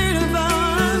that I made a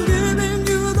vow, I'm giving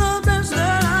you the best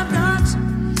that I've got,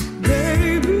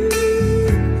 baby.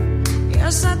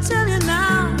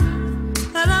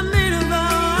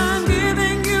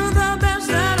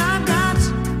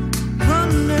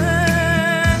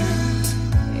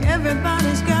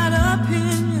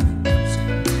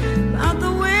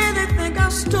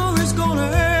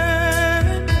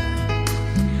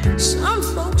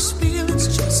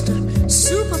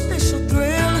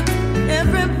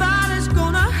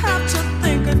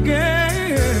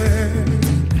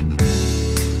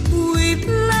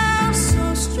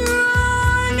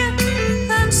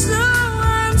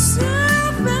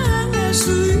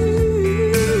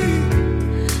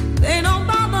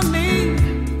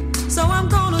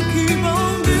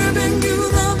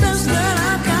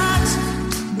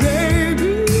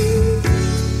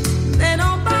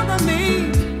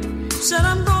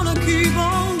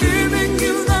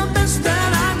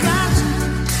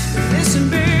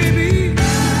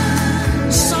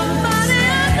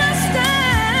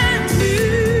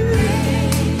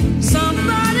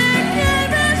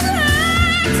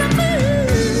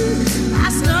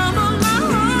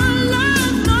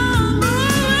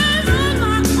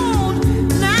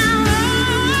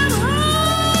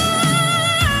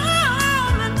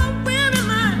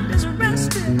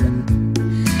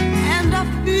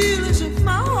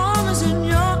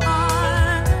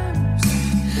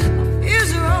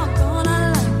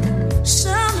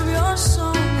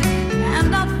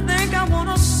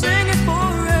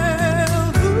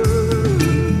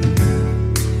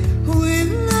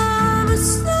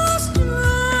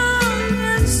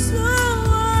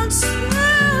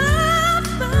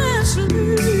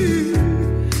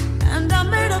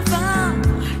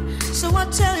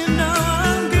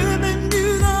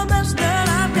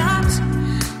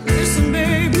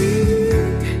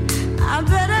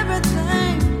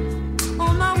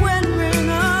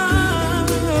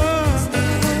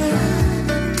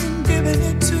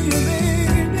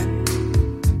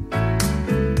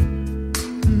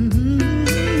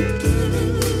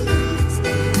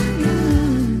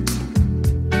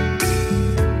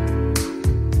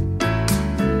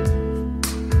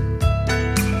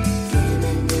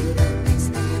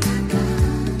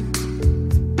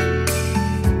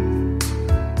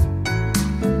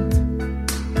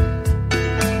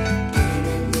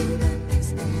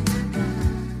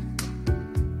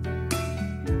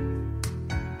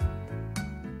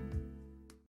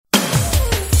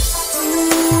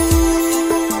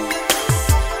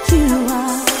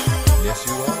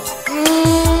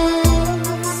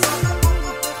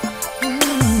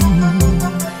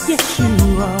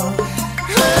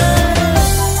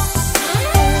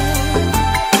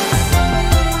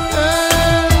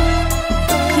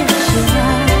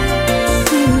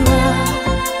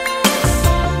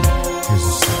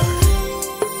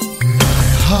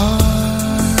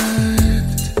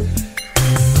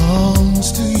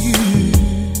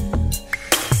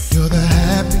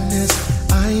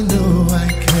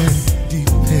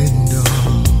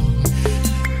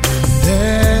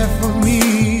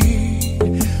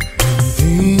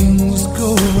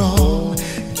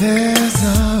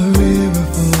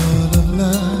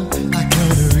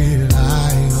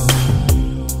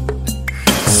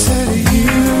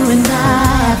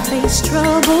 faced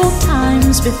troubled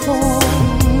times before.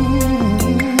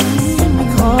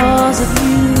 Because of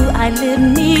you, I live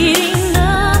needing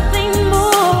nothing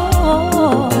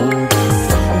more.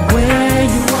 Where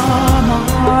you are, my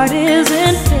heart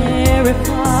isn't very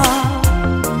far.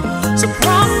 So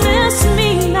promise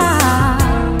me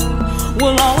now,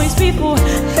 we'll always be forever.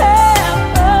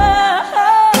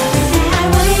 I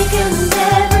wake and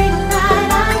every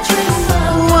night I dream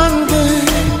of One day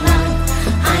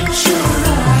I'm sure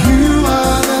of. you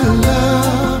are the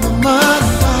love of my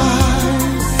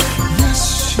life. Yes,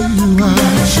 you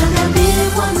are. Should there be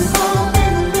one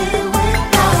moment live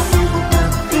without you?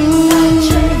 Nothing I'd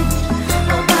change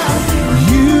about you.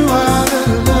 You are the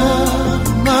love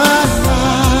of my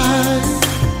life.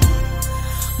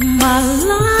 My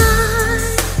life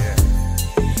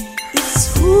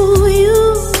is who you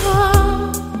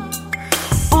are.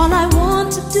 All I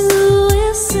want to do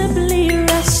is simply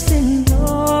rest in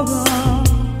your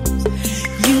arms.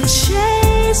 You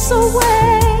chase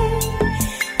away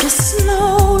this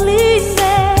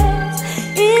loneliness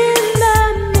in the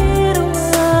middle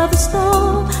of the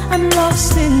storm. I'm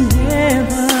lost in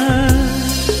heaven.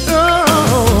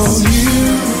 Oh, you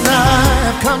and I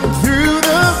have come through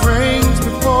the rains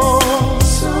before.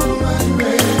 So much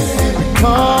rain.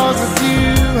 Because of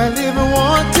you, I live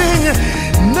wanting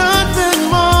nothing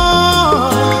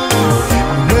more.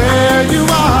 Where you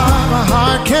are, my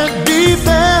heart can't be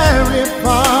very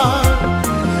far.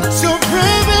 So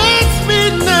promise me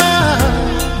now,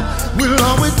 we'll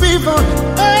always be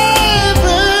forever.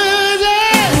 Every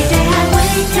day I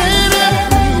wake and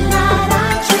every night I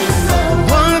dream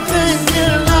of. One thing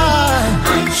in life,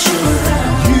 I'm sure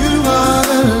of. you are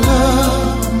the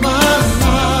love of my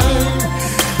life.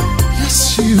 Yes,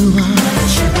 you are.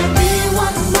 Should there be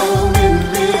one moment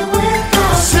live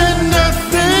without Said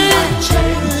nothing.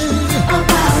 change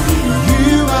about you?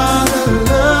 You are the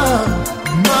love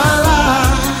of my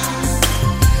life.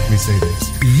 Let me say this.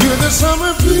 You're the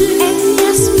summer breeze. And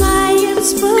yes, my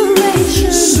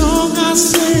inspiration, Song I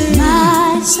sing.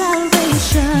 my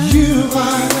salvation. You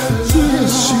are the love.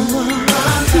 Yes, you are.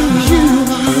 You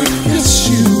are. Yes,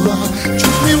 you are.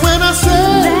 Trust me when I say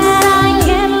That I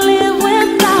can't live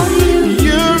without you.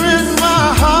 you're in my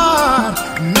heart.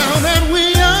 Now that we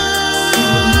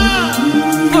are.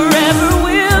 Forever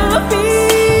will be.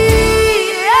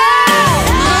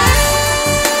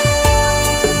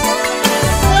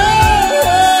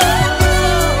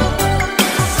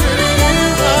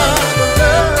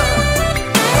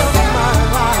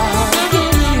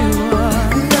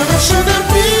 Should there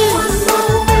be One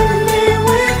moment live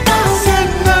without said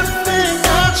nothing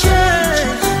I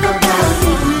change about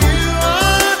you. you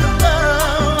are the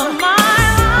love. My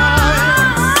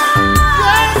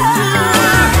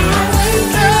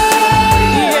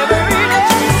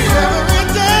Every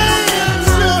day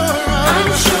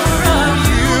I'm sure of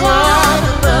you are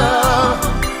the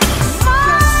love.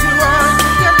 Yes, you are.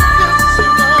 Yes, you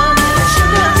are. Yes,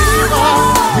 you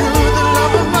are. You're the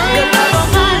love of my life.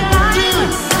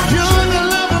 You're the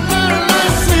love of my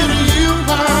life. Say that you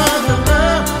are the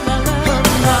love of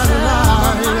my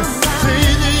life. Say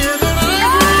that you're the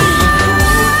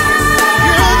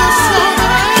you're the song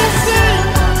that I sing.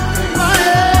 My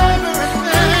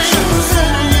everything. Say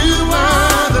that you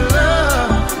are the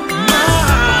love of my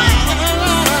life.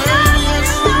 Yes,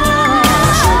 you are.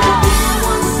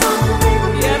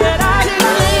 Yeah, that I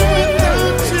Can't live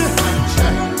without you.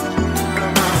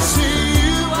 See,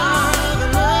 you are the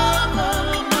love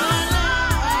of my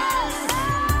life.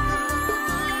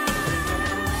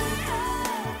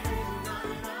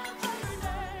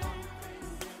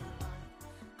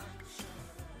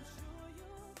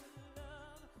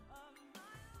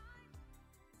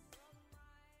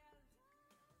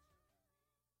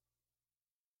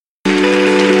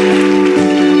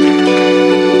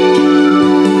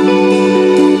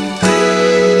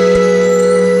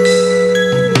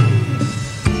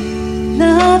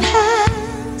 Love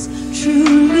has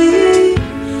truly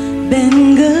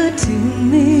been good to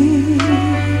me.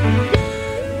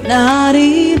 Not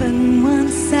even one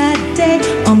sad day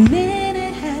or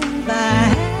minute have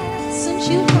I had since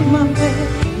you come my way.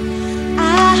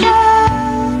 I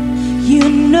hope you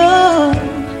know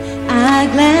I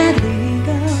gladly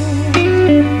go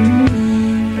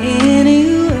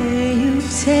anywhere you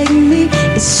take me.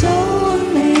 It's so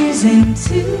amazing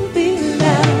to be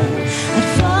loved. I'd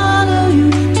follow you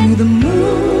to the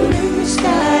moon and the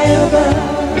sky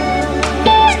above.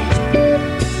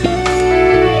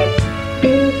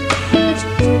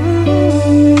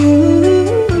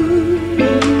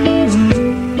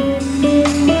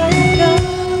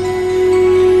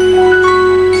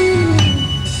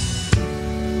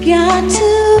 Got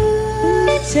to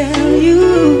tell you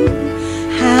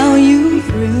how you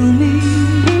thrill me.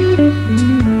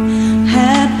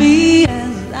 Happy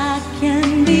as I can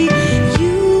be,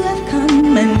 you have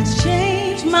come and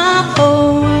changed my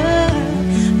whole world.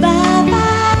 Bye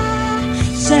bye,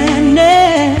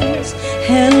 sadness.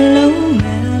 Hello,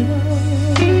 mellow.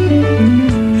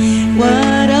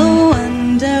 What a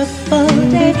wonderful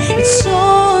day. It's so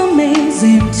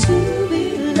amazing to be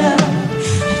loved.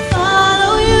 I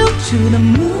follow you to the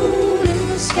moon and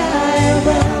the sky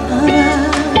above.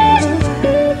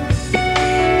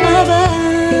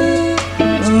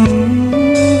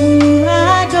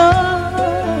 I go.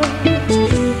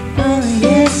 Oh,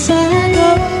 yes, I go.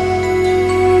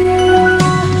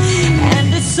 And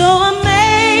it's so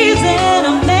amazing,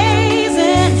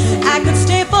 amazing. I could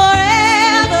stay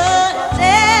forever,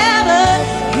 ever.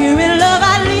 Here in love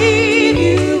I leave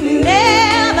you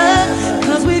never.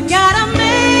 'Cause we've got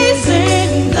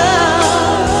amazing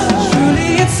love. Truly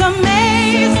it's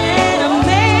amazing,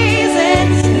 amazing.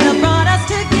 Love brought us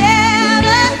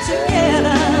together,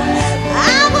 together.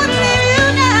 I would leave you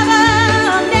never,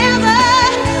 never.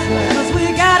 'Cause we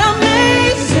got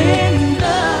amazing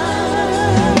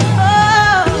love.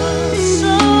 Oh,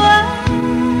 so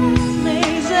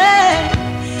amazing.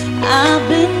 I've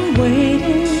been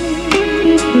waiting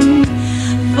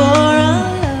for a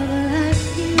love like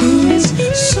you.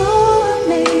 It's so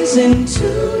amazing to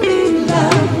be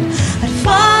loved. I'd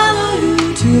follow you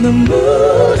to the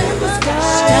moon and the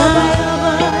sky above.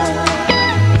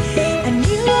 And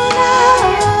you know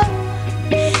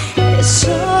it's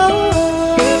so,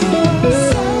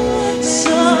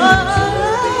 so, I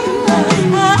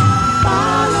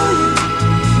follow you,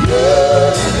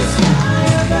 moon and the sky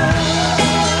above.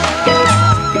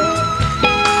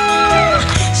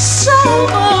 So,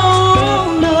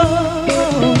 no,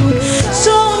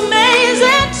 so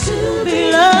amazing to be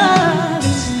loved.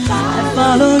 I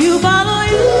follow you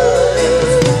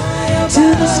to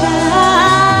the sky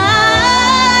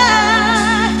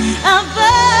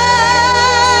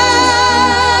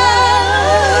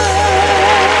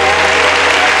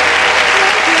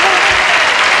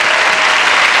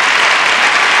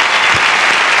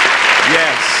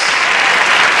Yes.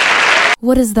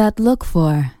 What does that look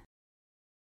for?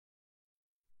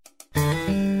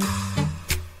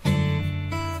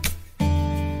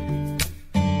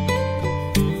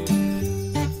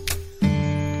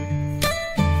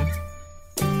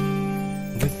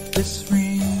 With this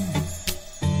ring,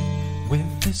 with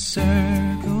this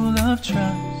circle of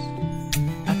trust,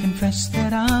 I confess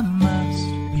that I must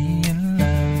be in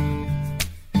love.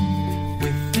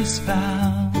 With this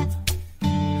vow,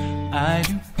 I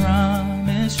do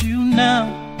promise you now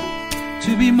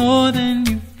to be more than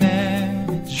you've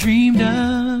ever dreamed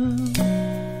of.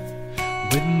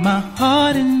 With my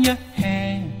heart in your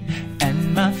hand and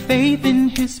my faith in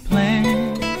his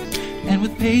plan, and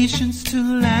with patience to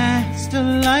last a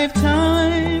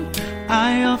lifetime,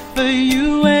 I offer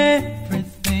you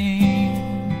everything.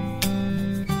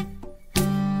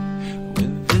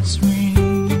 With this ring,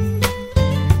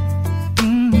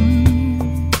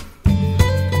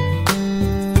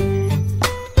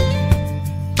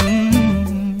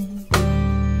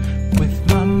 with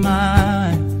my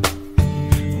mind,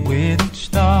 with each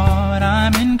thought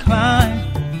I'm inclined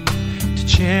to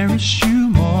cherish you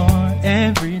more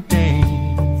every day.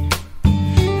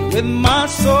 With my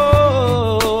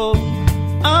soul,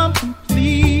 I'm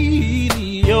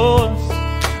completely yours.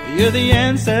 You're the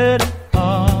answer to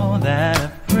all that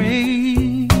I've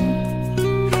prayed.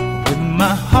 With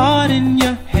my heart in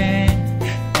your hand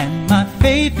and my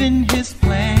faith in his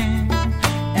plan,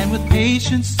 and with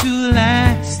patience to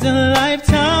last a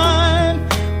lifetime,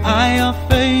 I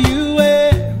offer you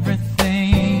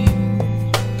everything.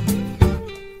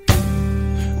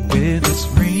 With this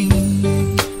ring,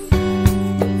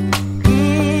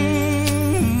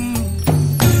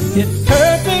 if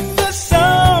perfect is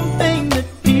something that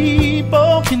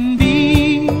people can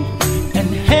be, and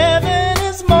heaven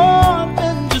is more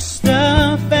than just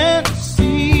a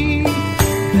fantasy,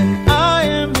 then I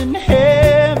am in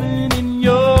heaven and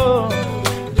you're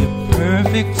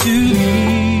perfect to me.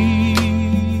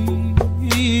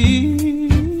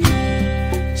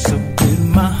 So with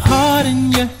my heart in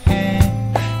your hand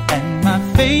and my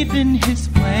faith in his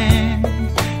plan,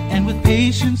 and with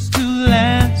patience to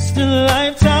last a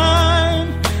lifetime,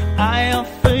 I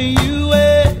offer you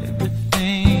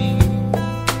everything.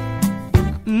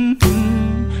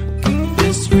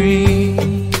 This ring,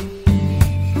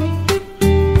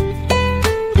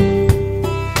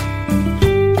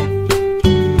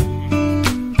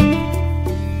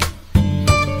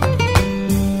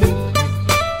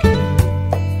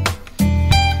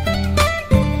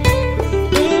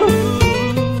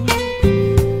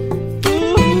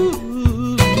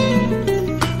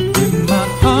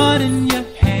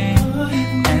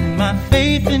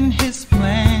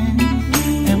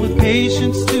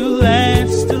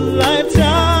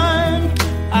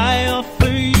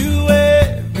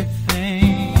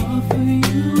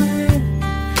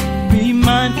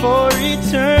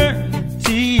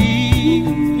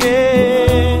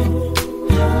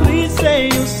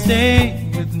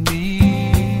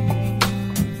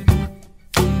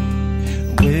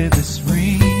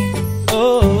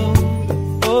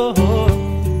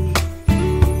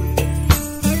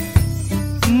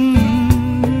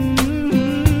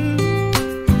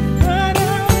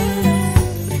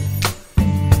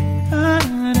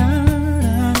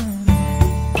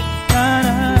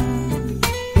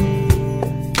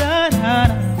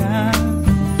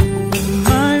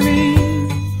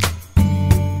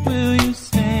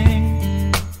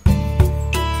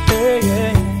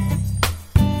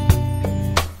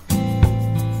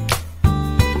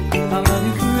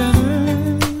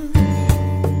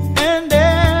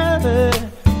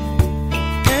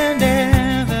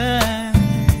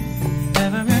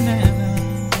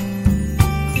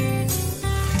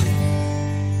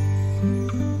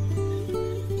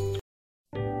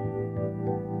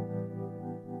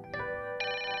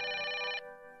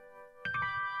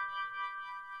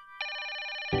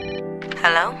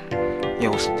 Hello?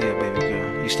 Yo, what's the deal, baby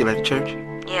girl? You still at the church?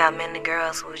 Yeah, I'm in the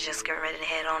girls. We was just getting ready to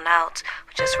head on out.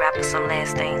 We're just wrapping some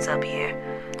last things up here.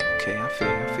 Okay, I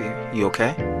feel you. You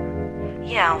okay?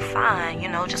 Yeah, I'm fine. You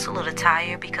know, just a little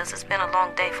tired because it's been a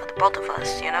long day for the both of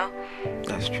us, you know?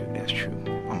 That's true.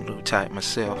 I'm a little tired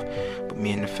myself, but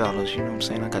me and the fellas, you know what I'm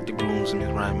saying? I got the grooms and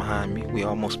this riding behind me. We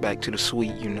almost back to the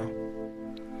suite, you know?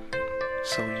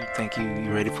 So you think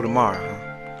you ready for tomorrow, huh?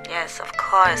 Yes, of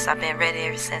course. I've been ready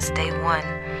ever since day one.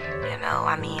 You know,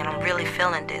 I mean, I'm really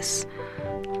feeling this.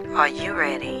 Are you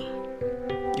ready?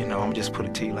 You know, I'm just put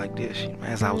it to you like this. You know,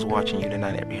 as I was watching you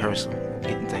tonight at rehearsal,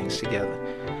 getting things together,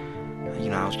 you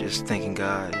know, I was just thanking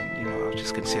God, and, you know, I was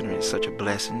just considering it such a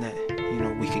blessing that, you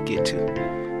know, we could get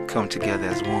to come together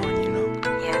as one, you know.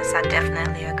 Yes, I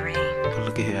definitely agree. But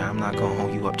look at here, I'm not gonna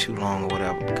hold you up too long or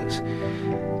whatever, because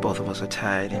both of us are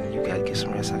tired and you gotta get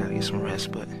some rest, I gotta get some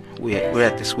rest, but we're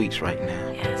at the suites right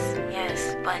now.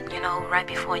 Yes, but you know, right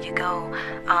before you go,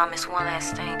 it's one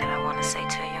last thing that I want to say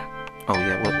to you. Oh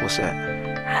yeah, what's that?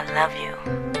 I love you.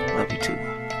 Love you too.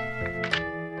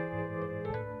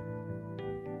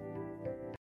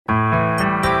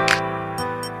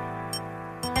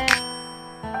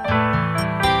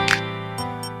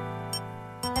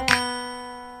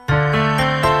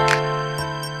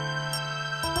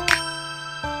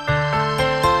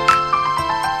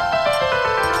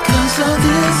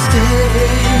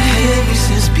 Ever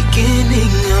since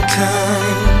beginning of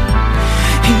time,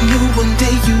 he knew one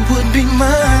day you would be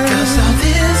mine. 'Cause of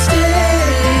this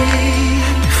day,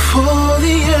 before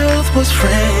the earth was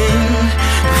framed,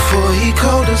 before he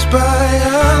called us by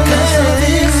our name. 'Cause of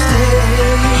this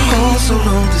day, oh so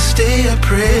long this day I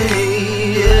pray,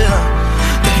 yeah,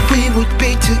 that we would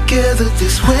be together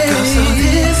this way. 'Cause of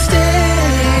this day,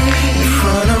 in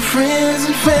front of friends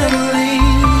and family,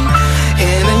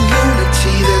 in a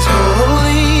unity that's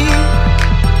holy.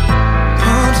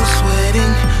 Palms are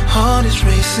sweating, heart is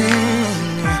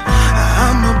racing.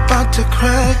 I'm about to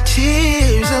cry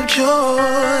tears of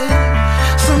joy.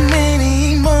 So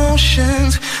many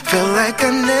emotions, felt like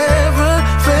I never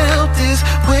felt this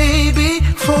way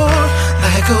before.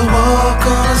 Like a walk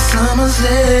on a summer's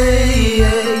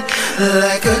day,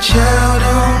 like a child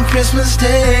on Christmas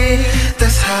Day.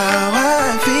 That's how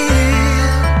I feel.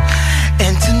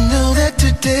 And to know that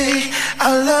today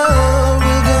our love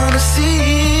we're gonna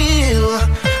seal.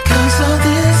 'Cause of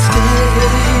this day,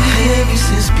 ever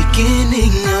since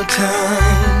beginning of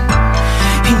time,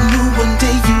 he knew one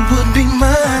day you would be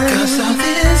mine. 'Cause of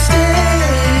this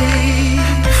day,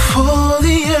 before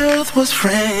the earth was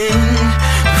framed,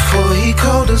 before he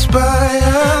called us by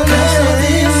our name. 'Cause of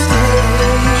this day,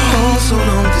 oh so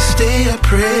long this day I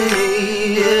pray,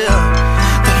 yeah,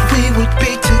 that we would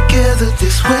be together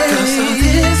this way. 'Cause of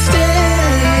this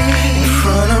day, in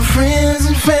front of friends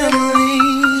and family,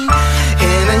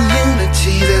 in a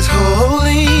unity that's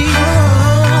holy.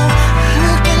 Oh,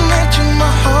 looking at you,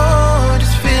 my heart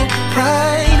is filled with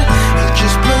pride. It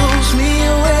just blows me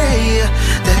away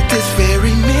that this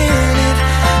very minute,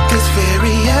 this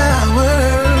very hour,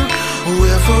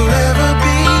 will forever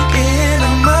be in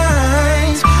our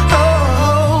minds.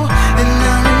 Oh, and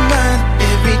I'm reminded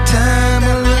every time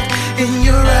I look in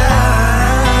your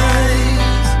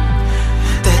eyes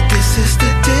that this is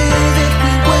the day that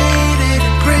we waited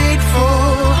and prayed for,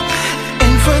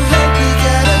 and for that we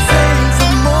gotta thank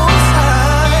the Most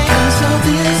High. 'Cause of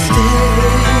this day,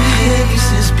 ever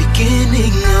since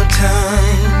beginning of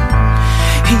time,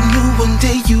 he knew one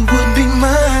day you would be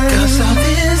mine. 'Cause of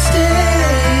this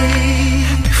day,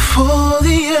 before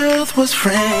the earth was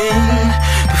framed,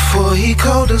 before he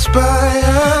called us by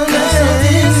our name. 'Cause of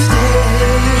this day,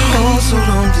 oh so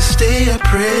long this day I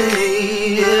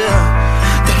pray, yeah,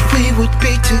 that we would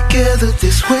be together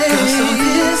this way. 'Cause of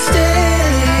this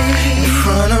day, in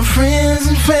front of friends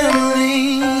and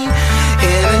family,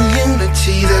 in a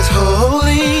unity that's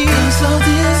holy. 'Cause of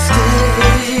this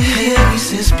day, ever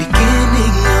since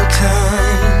beginning of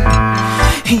time,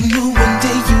 he knew one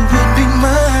day you would be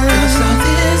mine. 'Cause of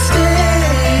this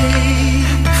day,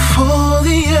 before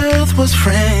the earth was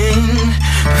framed,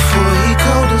 before he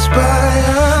called us by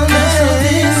our name. 'Cause of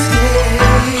this day,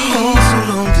 oh so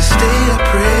long this day I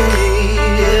pray,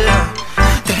 yeah,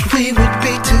 that we would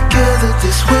be together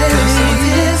this way. 'Cause of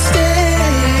this day,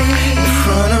 in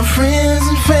front of friends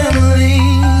and family,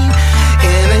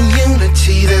 in a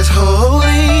unity that's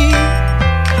holy.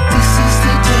 This is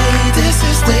the day, this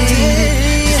is the day,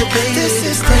 this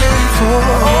is thankful.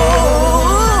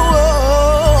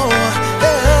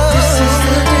 This is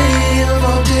the day of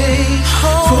all days,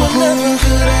 for whom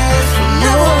could ask for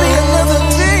more.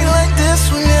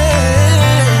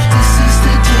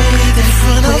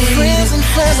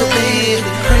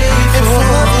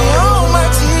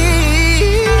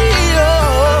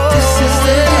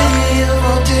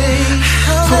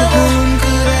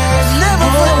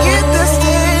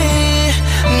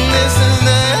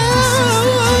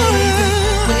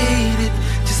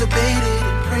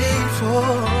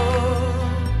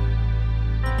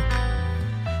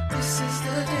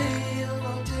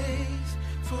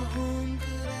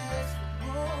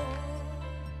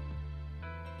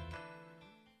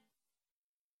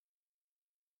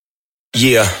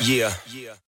 Yeah.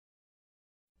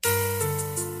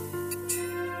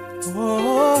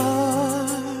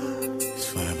 It's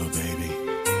forever, baby.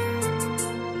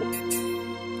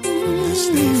 From this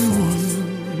day forth,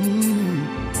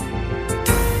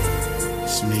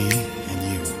 it's me and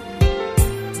you.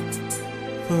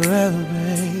 Forever,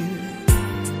 baby.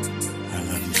 I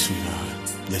love you, sweetheart.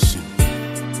 Listen.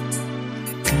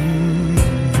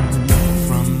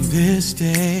 From this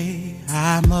day,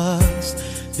 I must.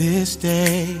 This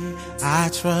day, I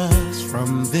trust.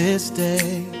 From this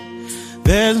day,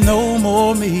 there's no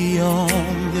more me on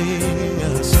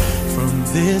this. From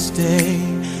this day,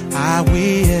 I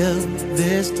will.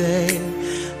 This day,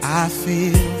 I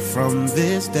feel. From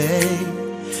this day,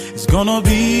 it's gonna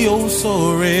be oh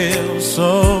so real,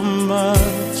 so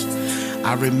much.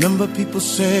 I remember people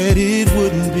said it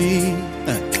wouldn't be,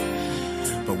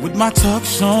 but with my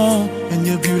tux on and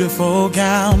your beautiful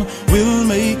gown, we'll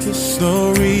make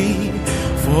history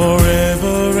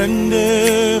forever and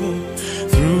ever.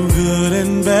 Through good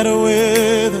and bad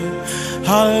weather,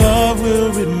 our love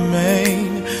will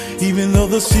remain, even though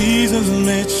the seasons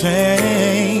may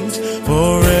change.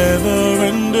 Forever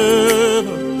and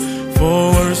ever,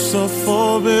 for worse or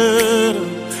for better,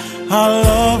 our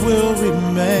love will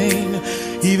remain,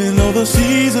 even though the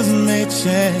seasons may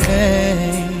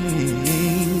change.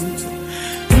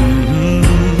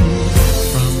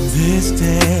 From this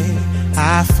day,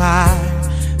 I fight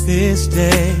this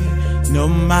day, no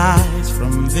miles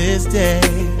from this day.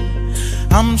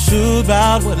 I'm sure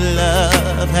about what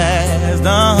love has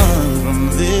done. From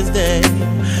this day,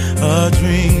 a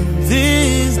dream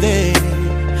this day,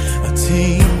 a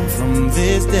team from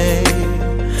this day.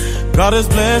 God has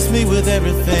blessed me with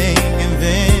everything and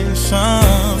then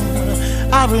some.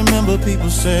 I remember people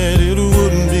said it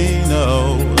wouldn't be,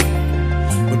 no.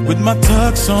 But with my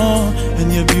tux on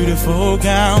and your beautiful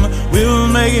gown, we'll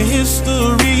make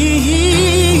history.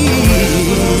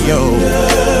 Yo.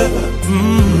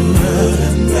 Good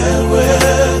and bad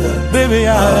weather, baby,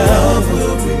 our love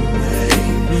will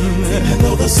remain, even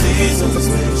though the seasons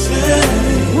may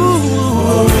change.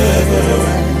 Forever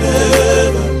and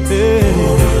ever,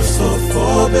 for worse or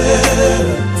for better,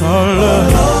 our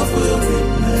love will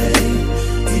remain,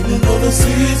 even though the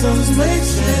seasons may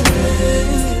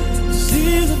change.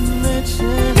 Seasons may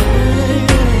change.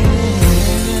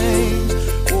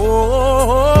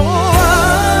 Oh,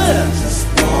 I just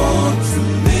want to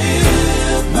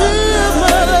live my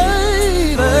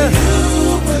life for you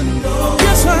and all.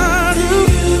 Yes, I do.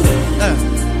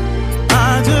 I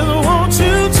just want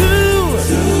you to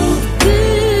be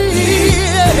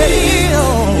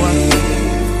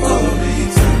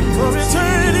for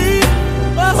eternity.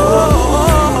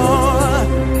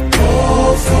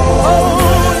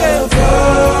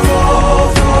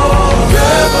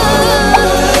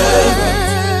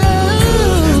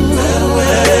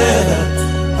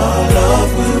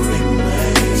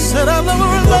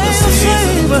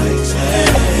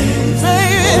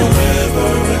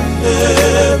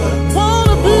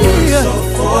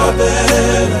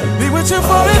 Be with you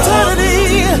for eternity,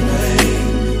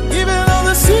 even though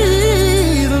the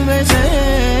seasons may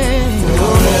change.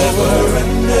 Forever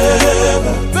and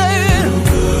ever, baby,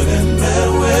 good and bad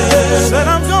weather. Said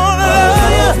I'm gonna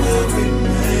love you,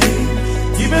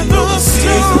 even through the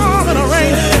storm and the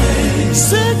rain.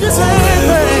 Said the same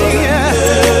thing.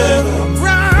 I'm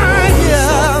right here.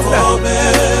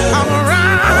 I'm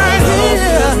right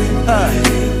here.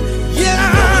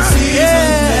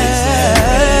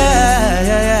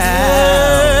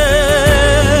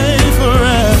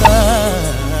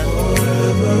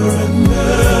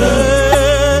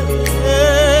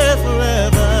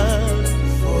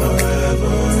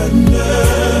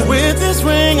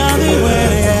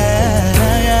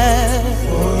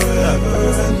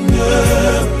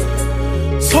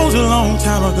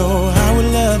 Time ago, I would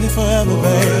love you forever,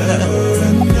 baby.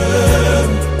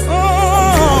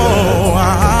 Oh,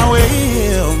 I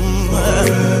will.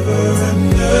 Forever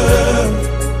and ever.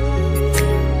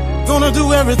 Gonna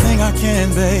do everything I can,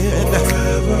 baby.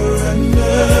 Forever and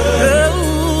ever.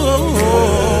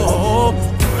 Oh,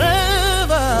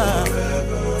 forever.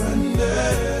 Forever and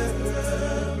ever.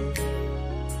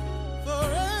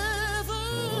 Forever.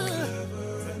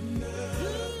 Forever and ever.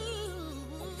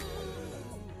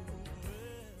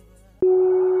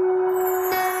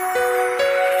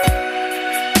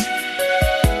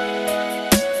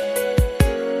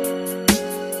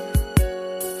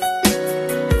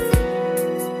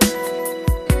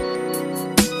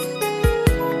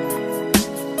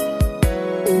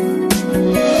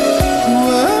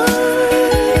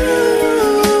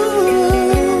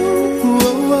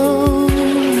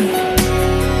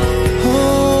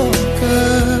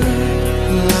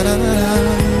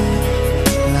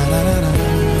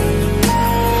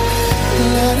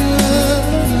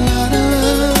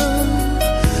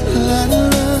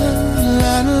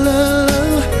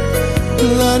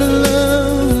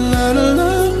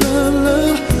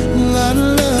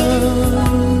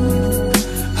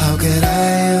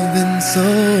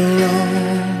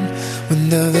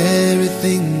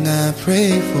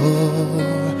 for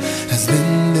has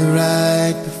been there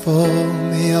right before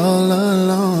me all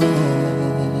along.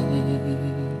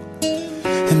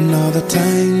 And all the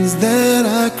times that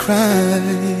I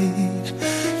cried,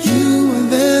 you were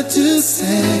there to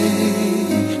say,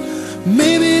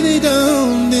 maybe they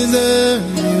don't deserve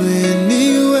you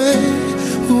anyway.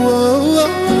 Whoa,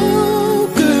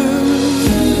 girl,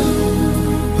 you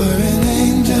were an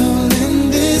angel in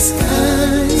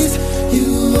disguise. You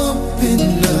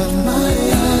opened up my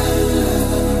eyes.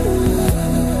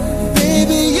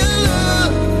 Baby, your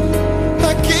love,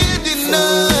 I can't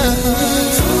deny.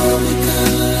 It's all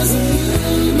because of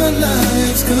you, my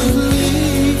life's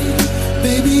complete.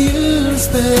 Baby, you're a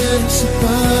special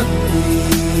part of me.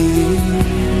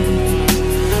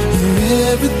 You're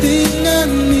everything I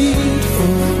need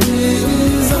for it.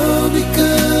 Is all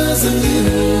because of you,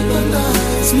 my life.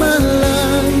 My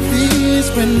life is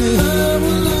brand new.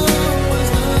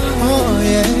 Oh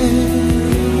yeah,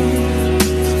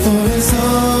 for it's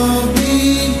all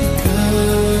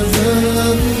because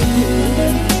of you.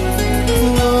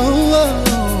 Oh, oh,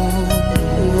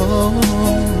 oh.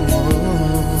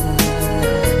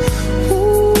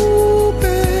 Ooh,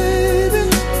 baby.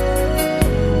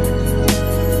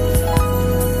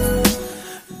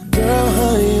 Girl,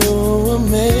 how you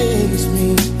amaze me.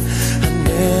 I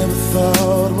never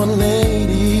thought one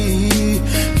lady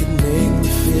could make me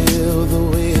feel the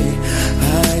way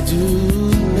I do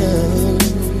now.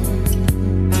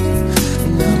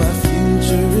 Now my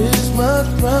future is much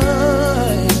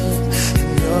brighter,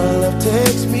 and your love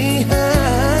takes me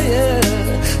higher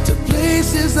to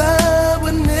places I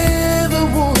would never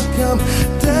want to come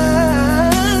down.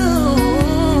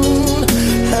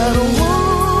 I don't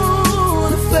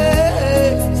wanna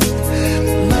face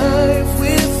life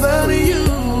without you,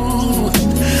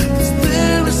 'cause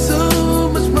there is so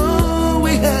much more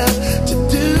we have to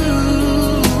do.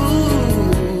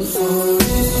 For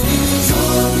it is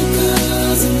all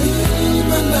because of you,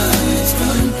 my life's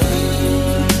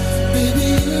complete. Baby,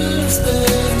 you're a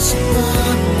special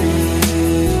part of me.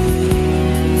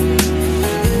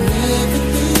 You're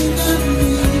everything I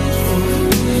need for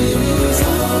it. Is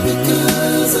all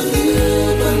because of you,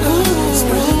 my life's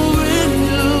brand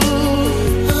new.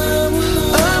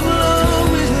 I will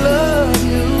always love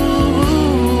you.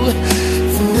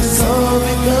 And it's all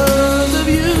because of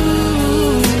you.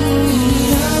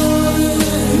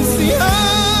 See, I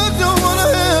don't wanna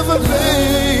have a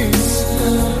face,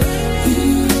 'cause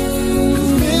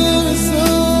there is so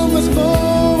much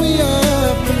more we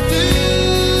have to do.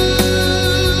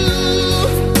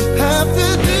 Have to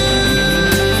do.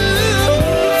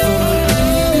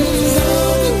 It's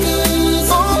all because of you,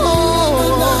 my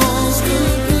life's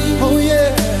complete. Oh yeah,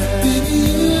 baby,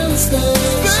 you're a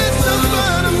special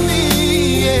part of me.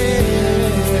 Yeah,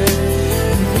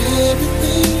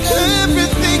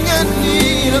 everything I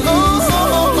need. Oh,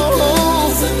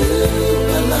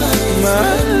 my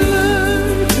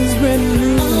life is brand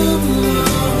new.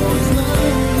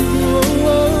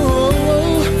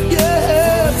 Oh,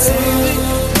 yeah, baby.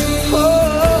 Oh,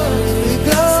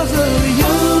 because of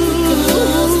you.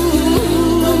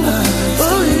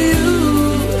 Oh, you.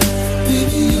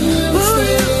 Oh,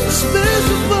 you're a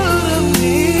special part of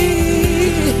me.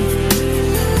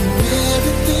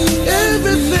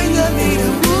 Everything I need.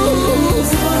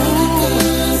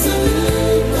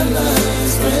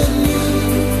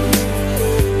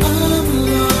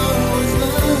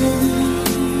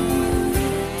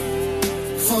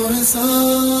 For it's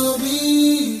all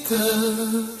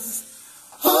because,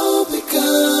 all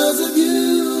because of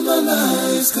you, my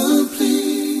life's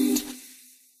complete.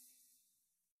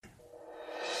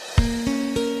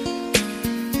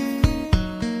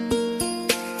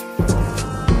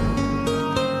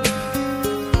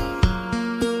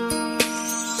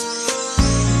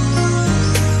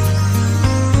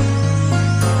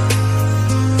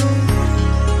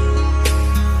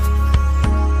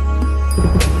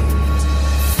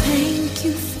 Thank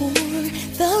you for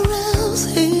the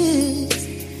roses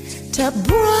to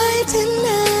brighten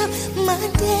up my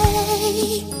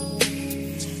day.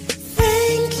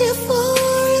 Thank you for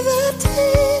the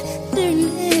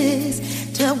tenderness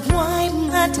to wipe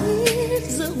my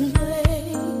tears away.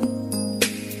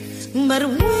 But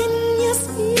when you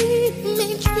see me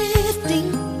drifting,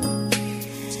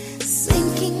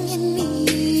 sinking and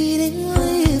needing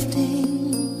lifting,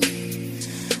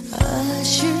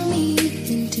 usher me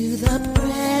into the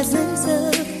presence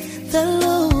of the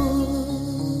Lord.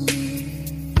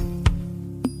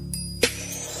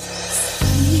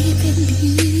 Sleeping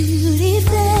Beauty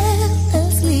fell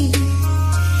asleep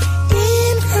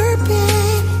in her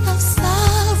bed of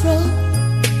sorrow.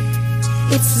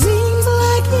 It seems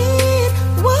like it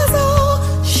was all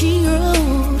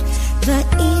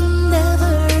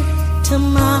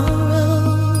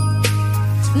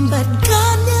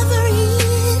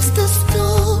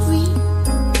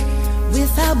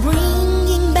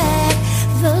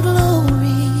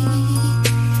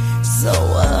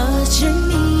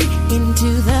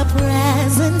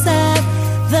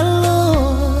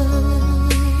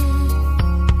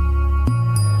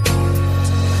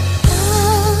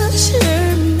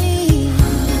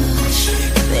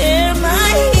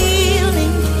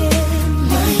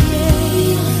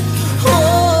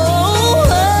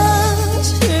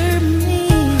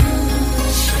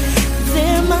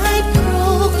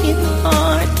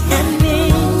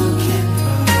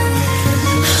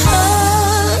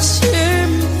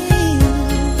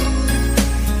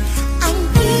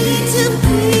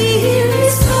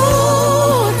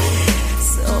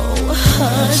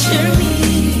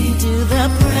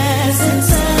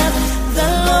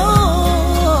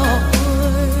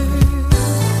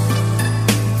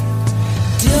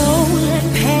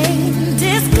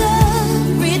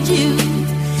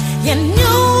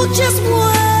just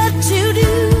what to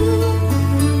do.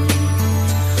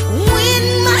 When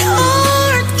my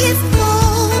heart gets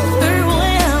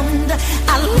overwhelmed,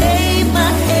 I lay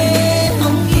my head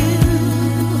on you.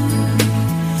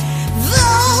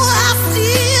 Though I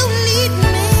still need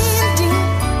mending,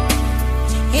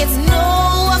 it's no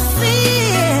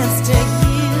offense to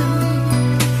you.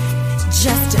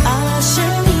 Just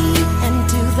usher me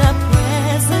into the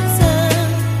presence of,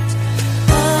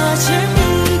 usher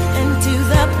me into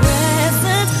the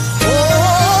presence. Oh,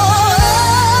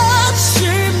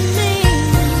 usher me.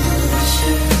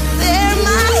 There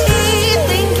my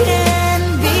healing can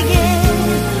begin.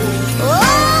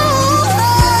 Oh,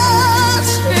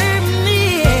 usher me.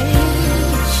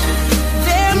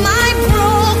 There my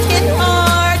broken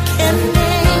heart can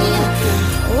mend.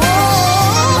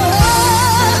 Oh,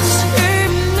 usher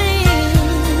me.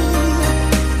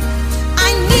 I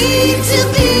need to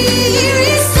be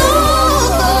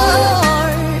restored.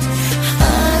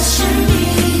 Usher me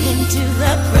into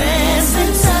the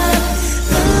presence of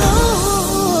the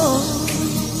Lord.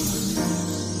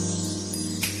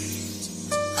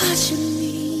 Usher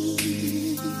me.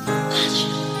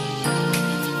 Usher me.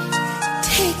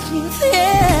 Take me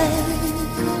there.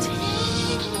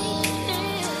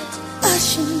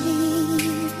 Usher me.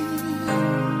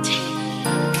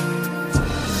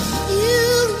 You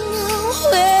know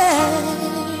where.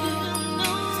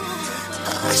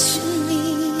 Usher me.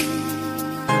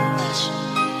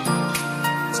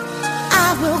 I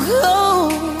will go.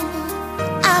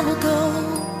 I will go.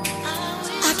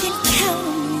 I can count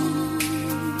on you.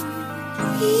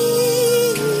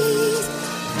 Please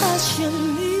usher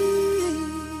me.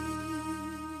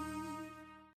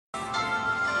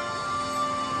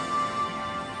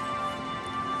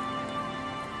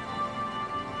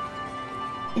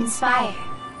 Inspire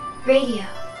Radio.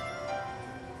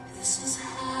 This is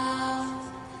how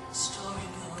the story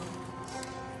goes.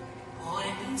 Boy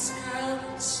meets girl,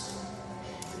 and soon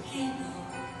he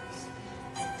knows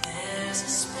that there's a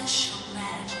special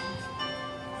magic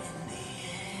in the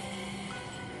air.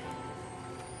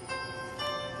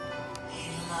 He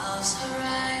loves her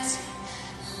eyes,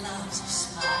 he loves her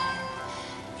smile,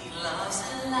 he loves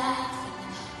her laughing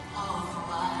all the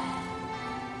while.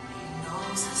 He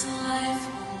knows his life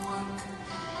won't work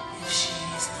if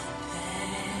she's not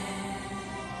there.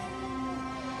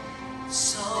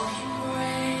 So he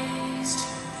prays to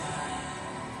God.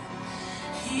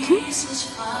 He says,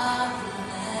 Father,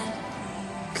 let me.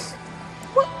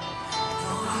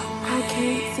 I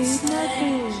can't see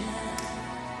nothing.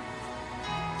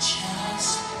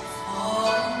 Just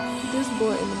for me. This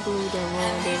boy in the blue done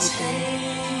ruined He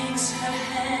everything. takes her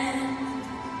hand,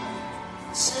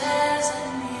 says, I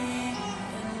need you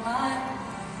in my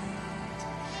world.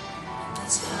 And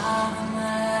that's how the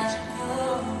magic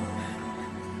goes.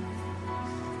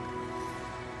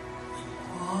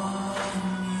 Boy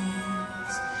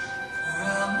meets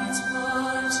girl meets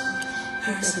boy to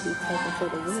her Better be taken for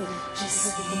the win. She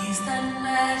sees that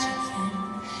magic in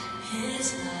his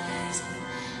eyes,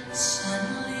 and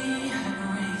suddenly her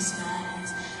gray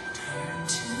skies turn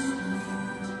to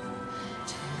blue,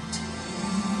 turn to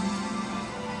blue.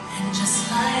 And just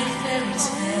like fairy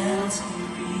tales we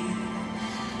read,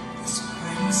 this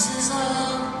princess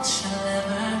all she'll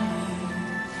ever need.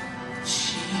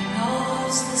 She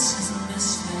knows this isn't this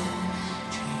their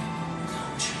dream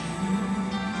come true.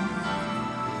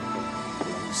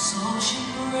 So she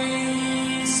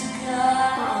prays to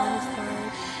God,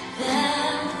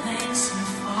 then thanks Him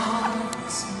for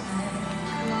this man.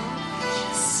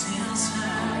 She seals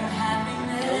her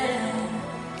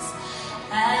happiness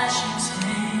as she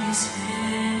takes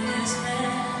his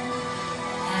hand.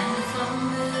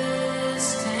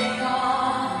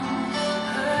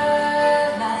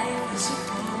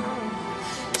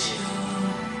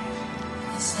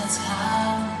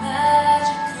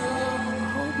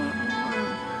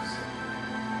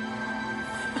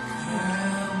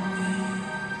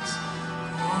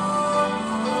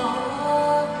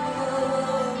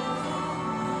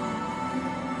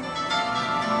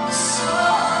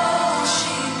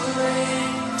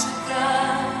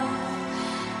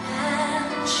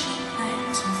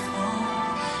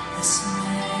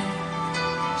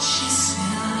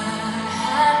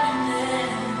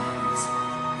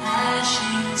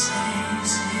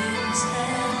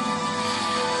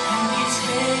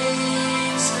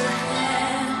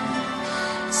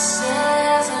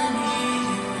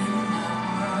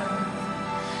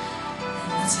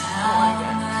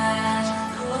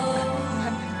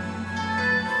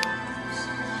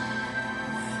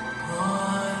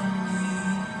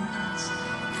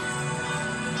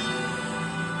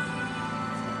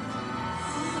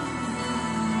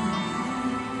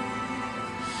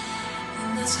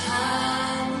 Are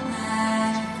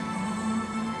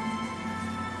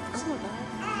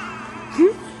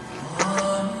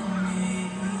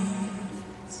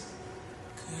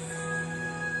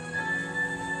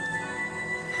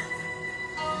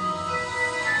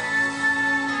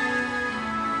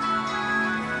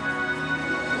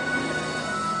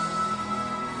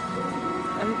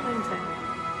you playing tag?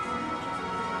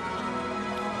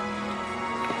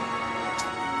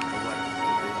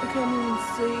 I can't even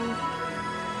see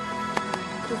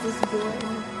because it's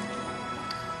blurry.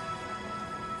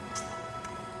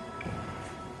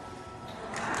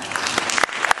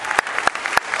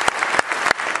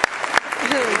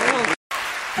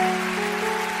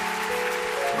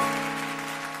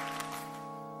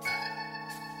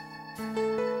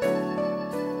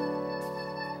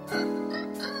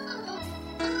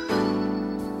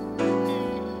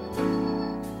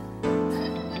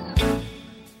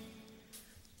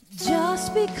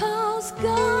 Just because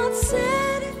God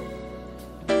said it,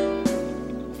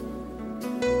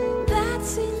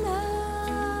 that's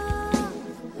enough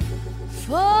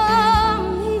for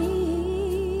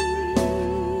me.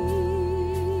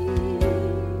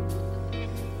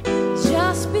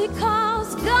 Just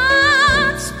because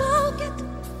God spoke it,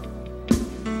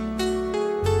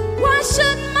 why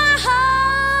should my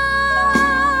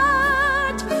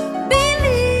heart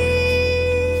believe?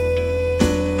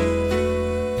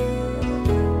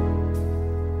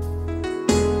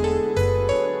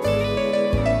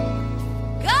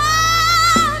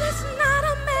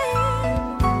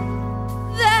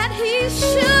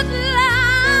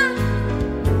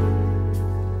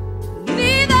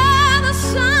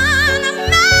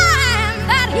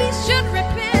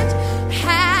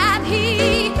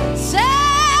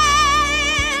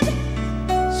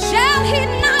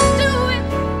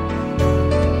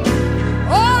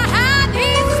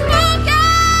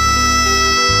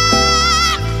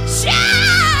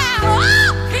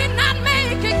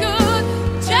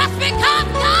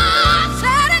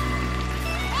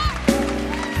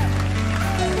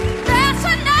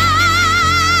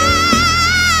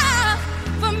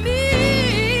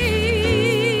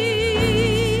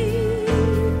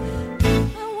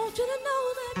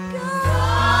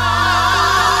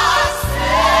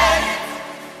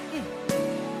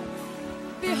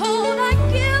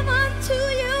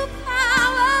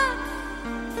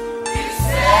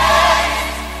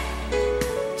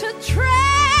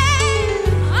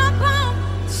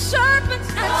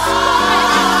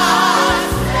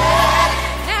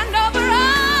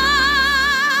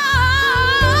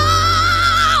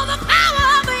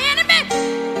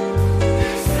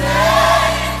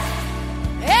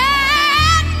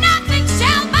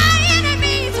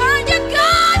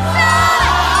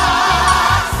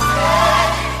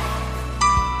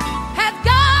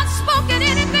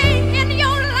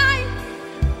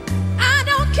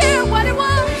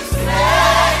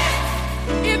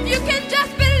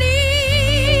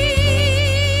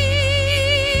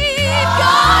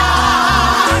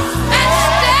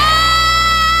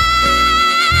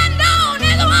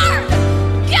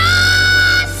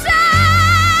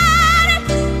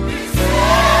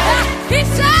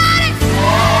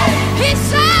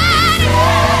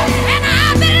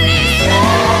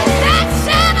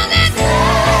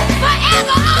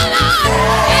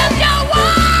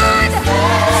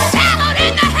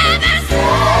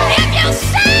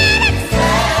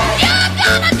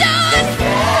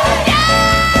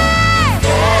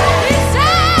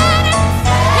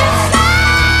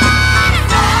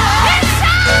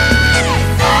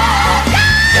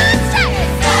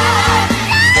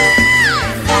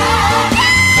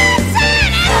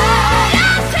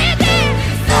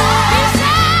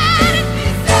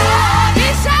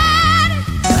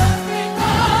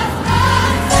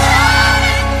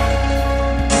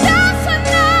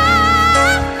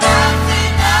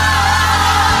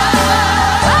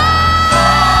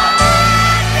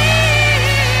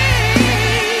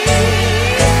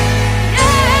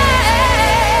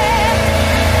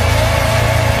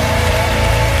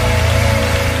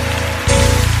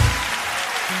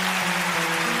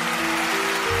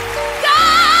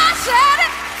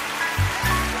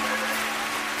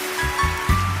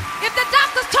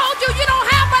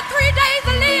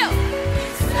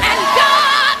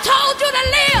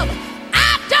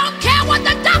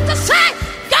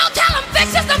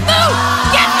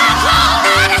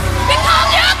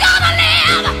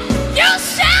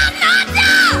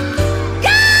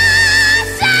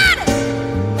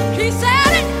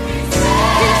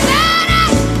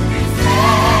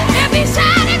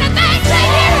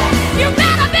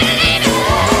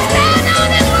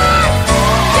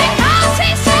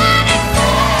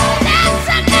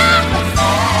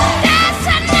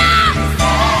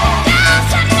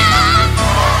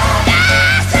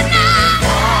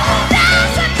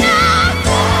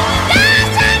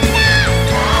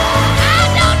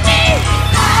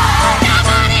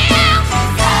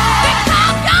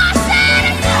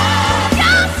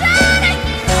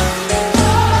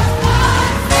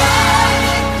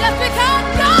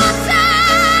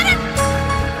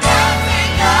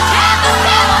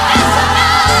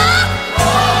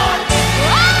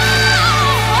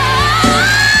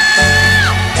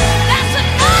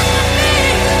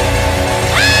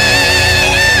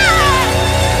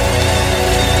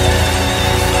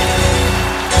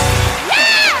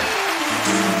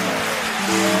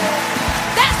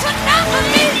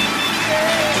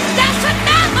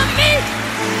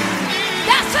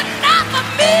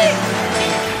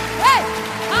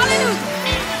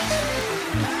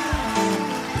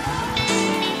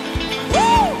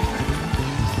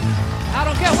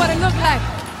 don't care what it look like.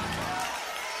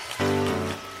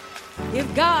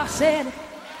 If God said it,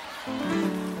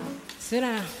 sit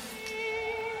down.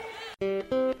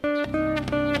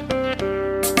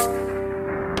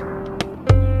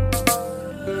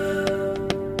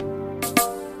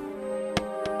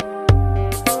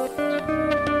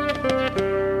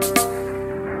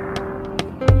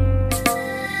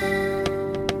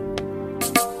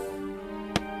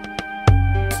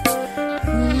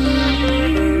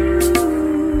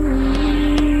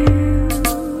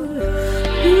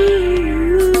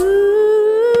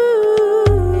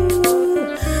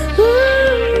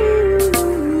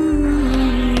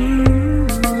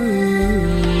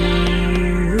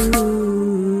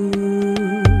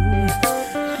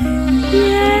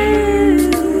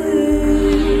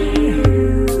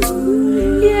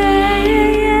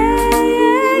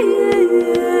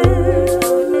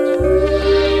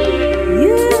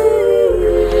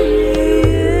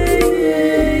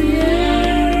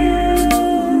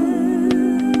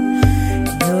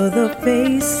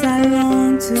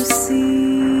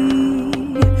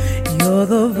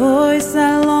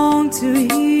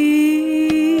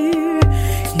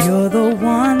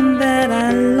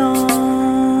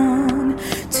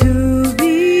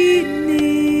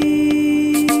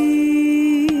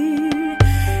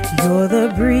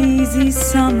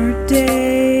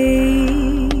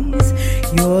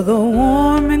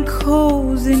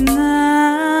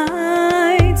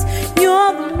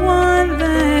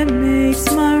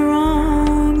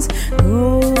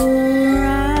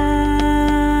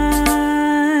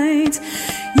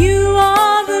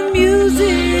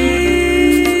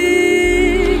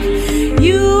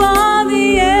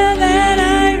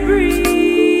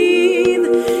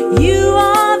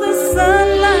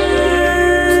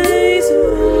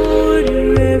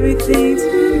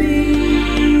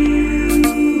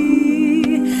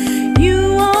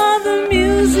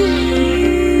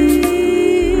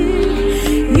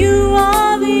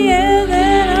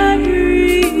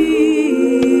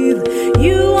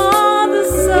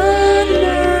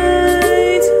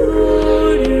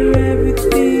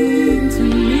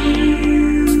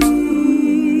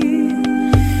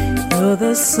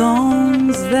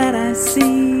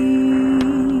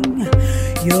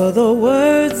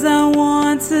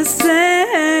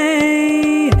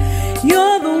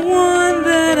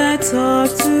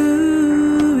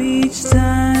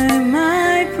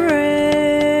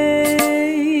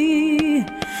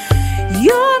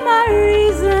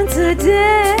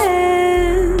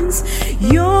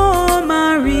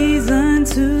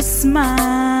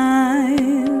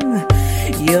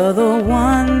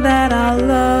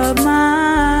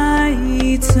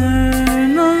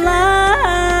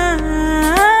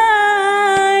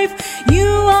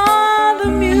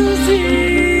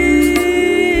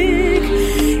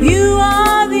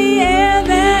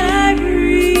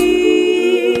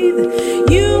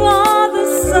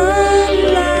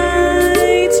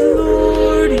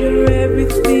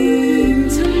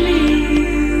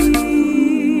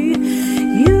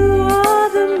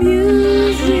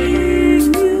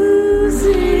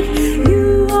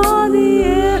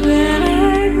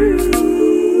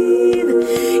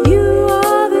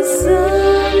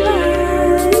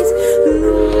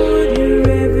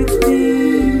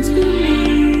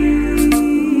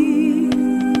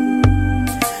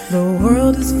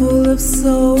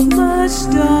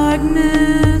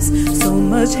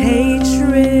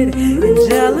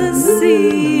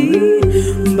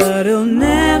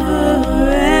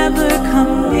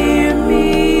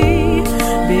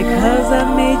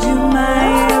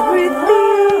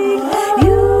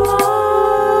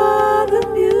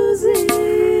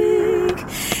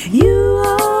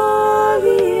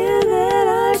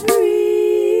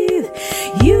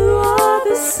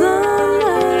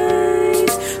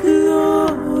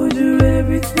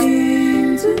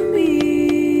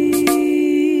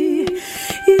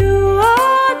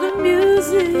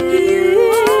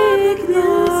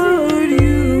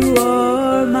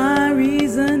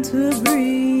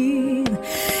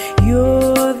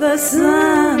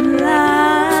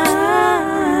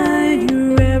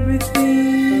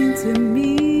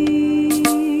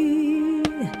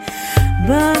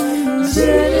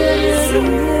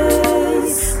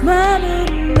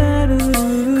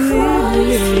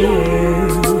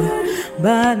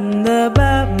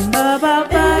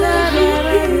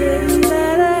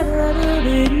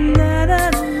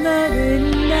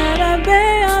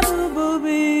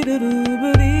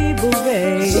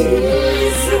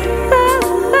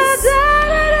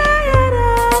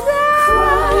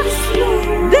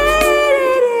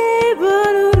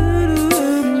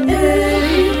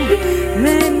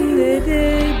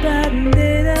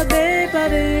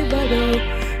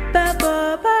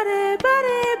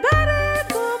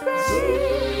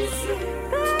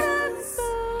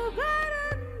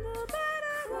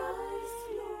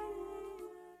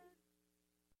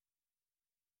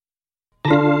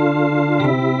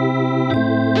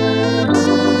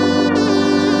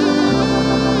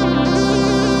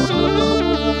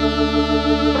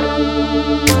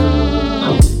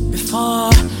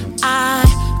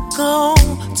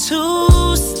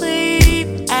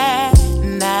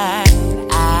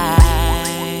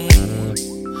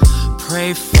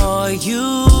 pray for you.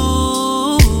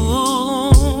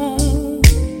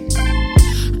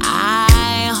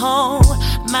 I hold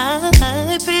my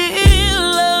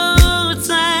pillow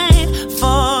tight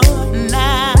for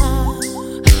now.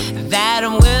 That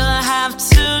we'll have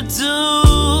to do,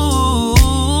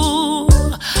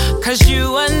 'cause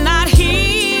you are not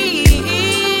here.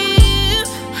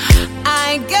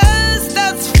 I guess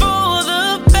that's for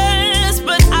the best,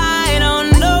 but I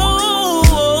don't know.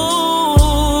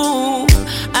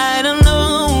 I don't know.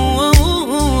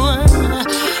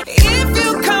 If you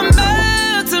come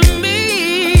back to me,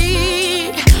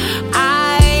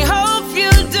 I hope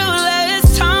you do less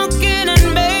talking and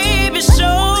maybe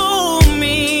show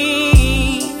me.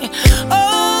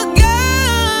 Oh, God,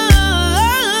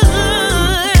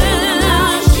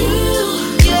 you,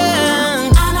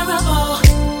 yeah, honorable,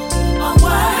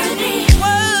 worthy,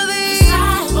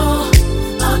 disciple,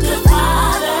 a good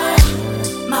father,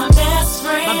 my best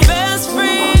friend,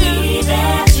 won't be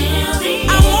there till the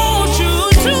end. I want you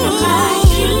to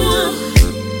like you,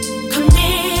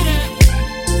 committed,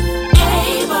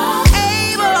 able,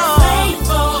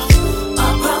 faithful, a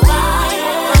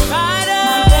provider,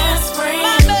 my best friend,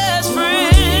 won't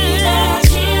be there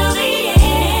till the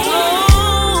end.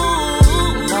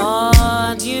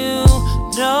 Lord, you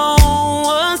know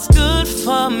what's good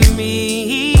for me.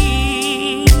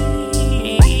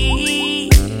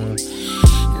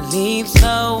 Lead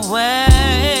the way,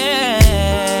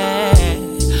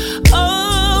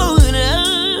 oh,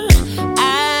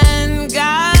 and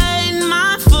guide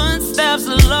my footsteps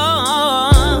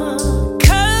along.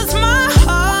 'Cause my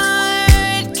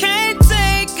heart can't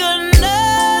take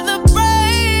another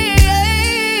break.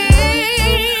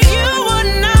 You were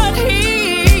not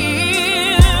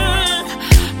here.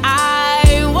 I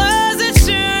wasn't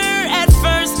sure at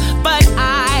first, but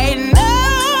I know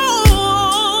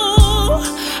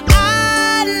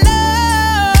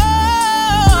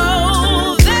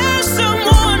there's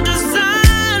someone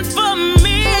designed for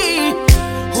me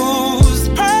who's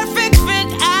perfect fit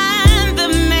and the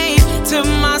mate to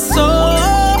my soul.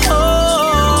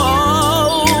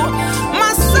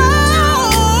 My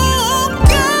soul,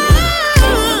 God,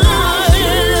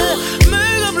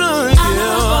 make a blood,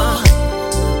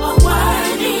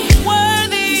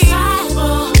 worthy,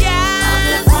 disciple,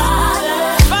 yeah,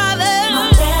 Father, my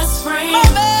best friend,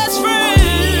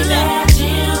 there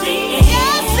till the end.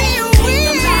 Yes, He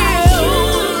will.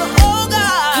 Oh,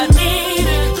 God,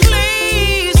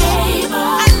 please,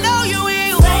 I know You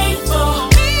will. Faithful,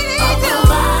 a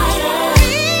provider,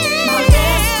 my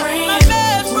best friend,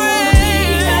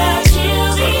 there till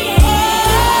the end.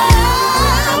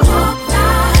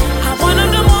 I wanna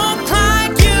know walk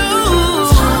like You.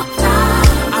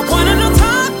 I wanna know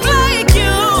talk like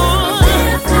You.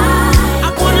 I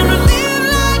wanna know live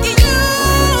like You.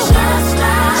 Just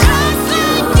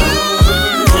like You.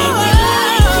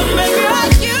 Make me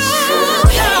like You.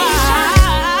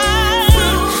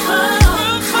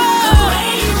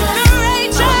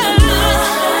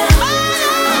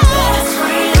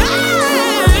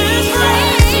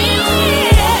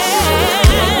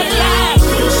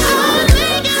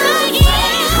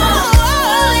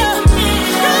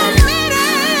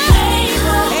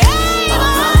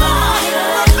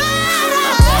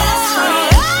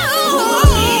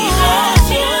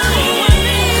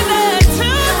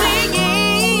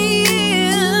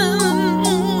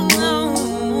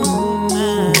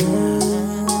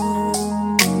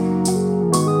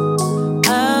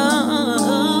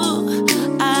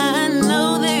 I know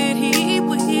that He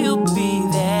will be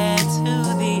there to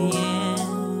the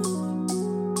end.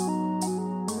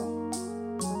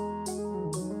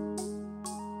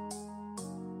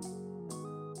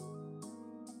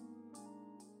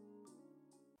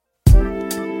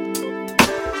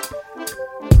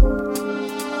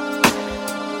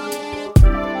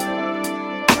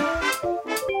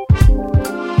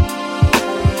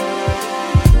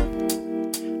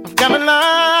 I've got a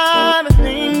lot of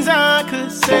things I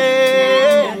could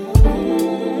say,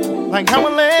 like how I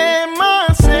let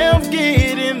myself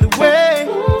get in the way.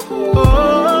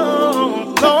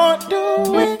 Oh, Lord, do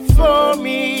it for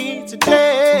me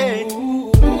today,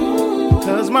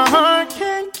 'cause my heart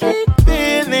can't keep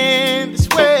feeling this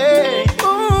way.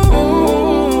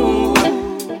 Ooh,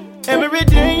 every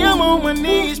day I'm on my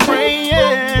knees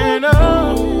praying,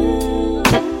 oh,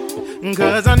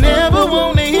 'cause I never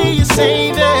want to hear you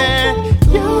say that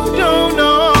you don't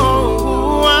know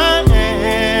who I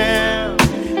am.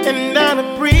 And I'd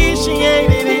appreciate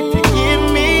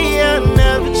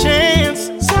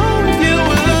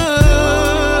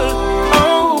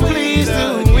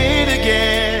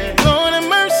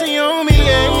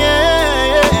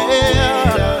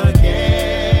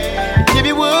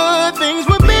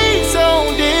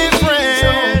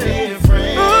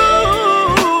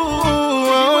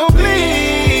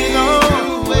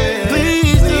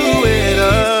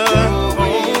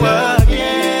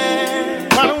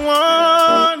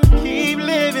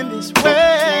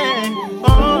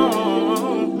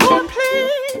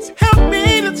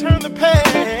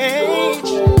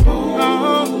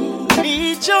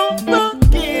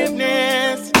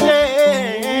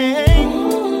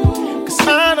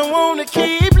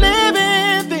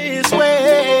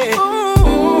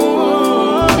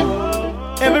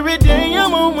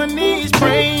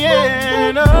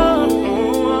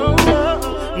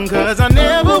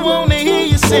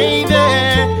say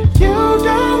that you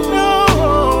don't know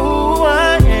who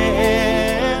I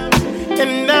am,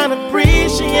 and I'd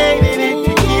appreciate it if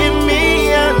you give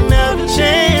me another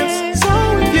chance. So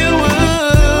if you would,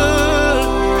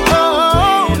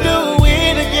 oh, do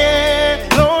it again.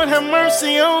 Lord have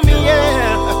mercy on me,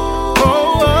 yeah.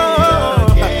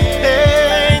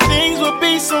 Hey, things would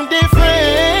be so different.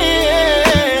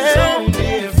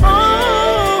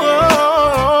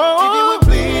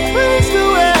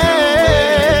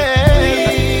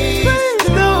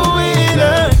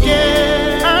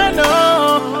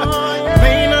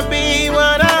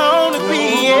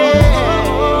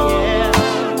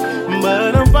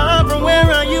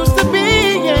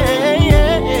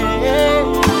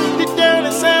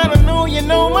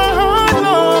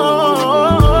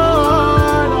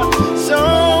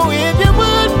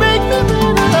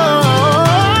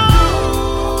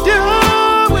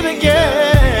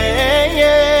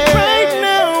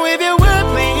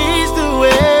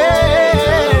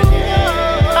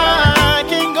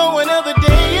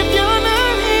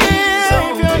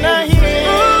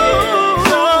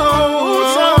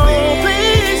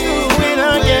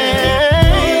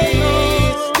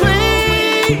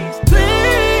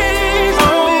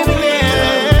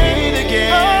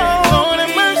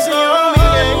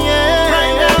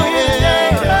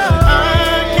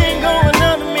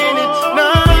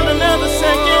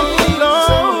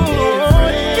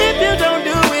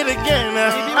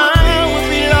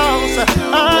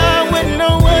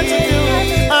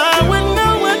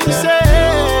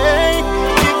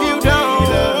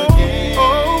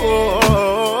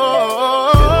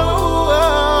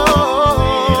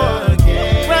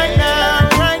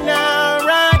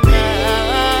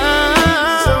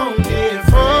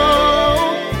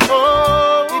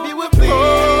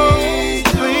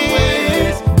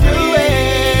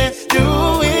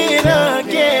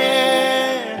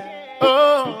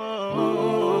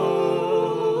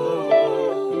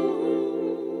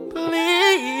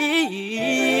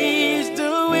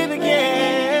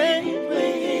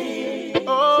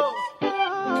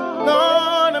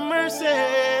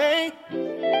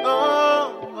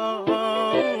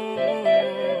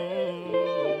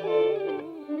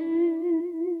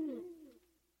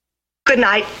 Good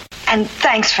night, and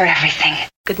thanks for everything.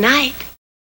 Good night.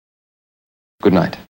 Good night.